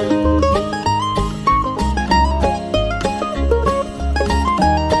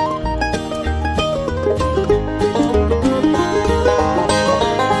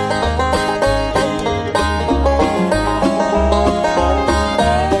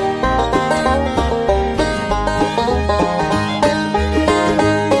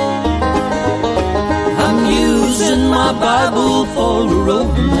 Bible for a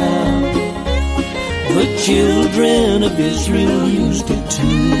road map. The children of Israel used it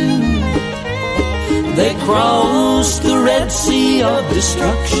too. They crossed the Red Sea of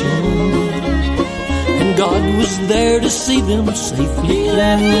destruction, and God was there to see them safely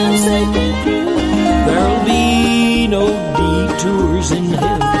through. There'll be no detours in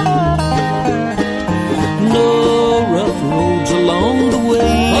heaven, no rough roads along the way.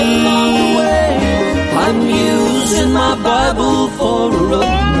 I'm using my Bible for a road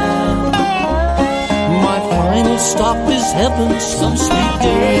now. My final stop is heaven some sweet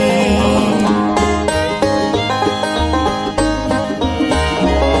day.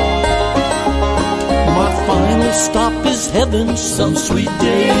 My final stop is heaven some sweet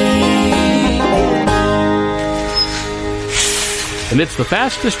day. And it's the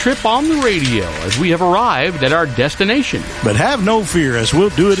fastest trip on the radio as we have arrived at our destination. But have no fear, as we'll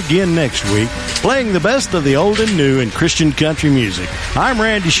do it again next week, playing the best of the old and new in Christian country music. I'm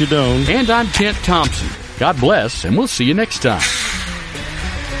Randy Shadoan. And I'm Kent Thompson. God bless, and we'll see you next time.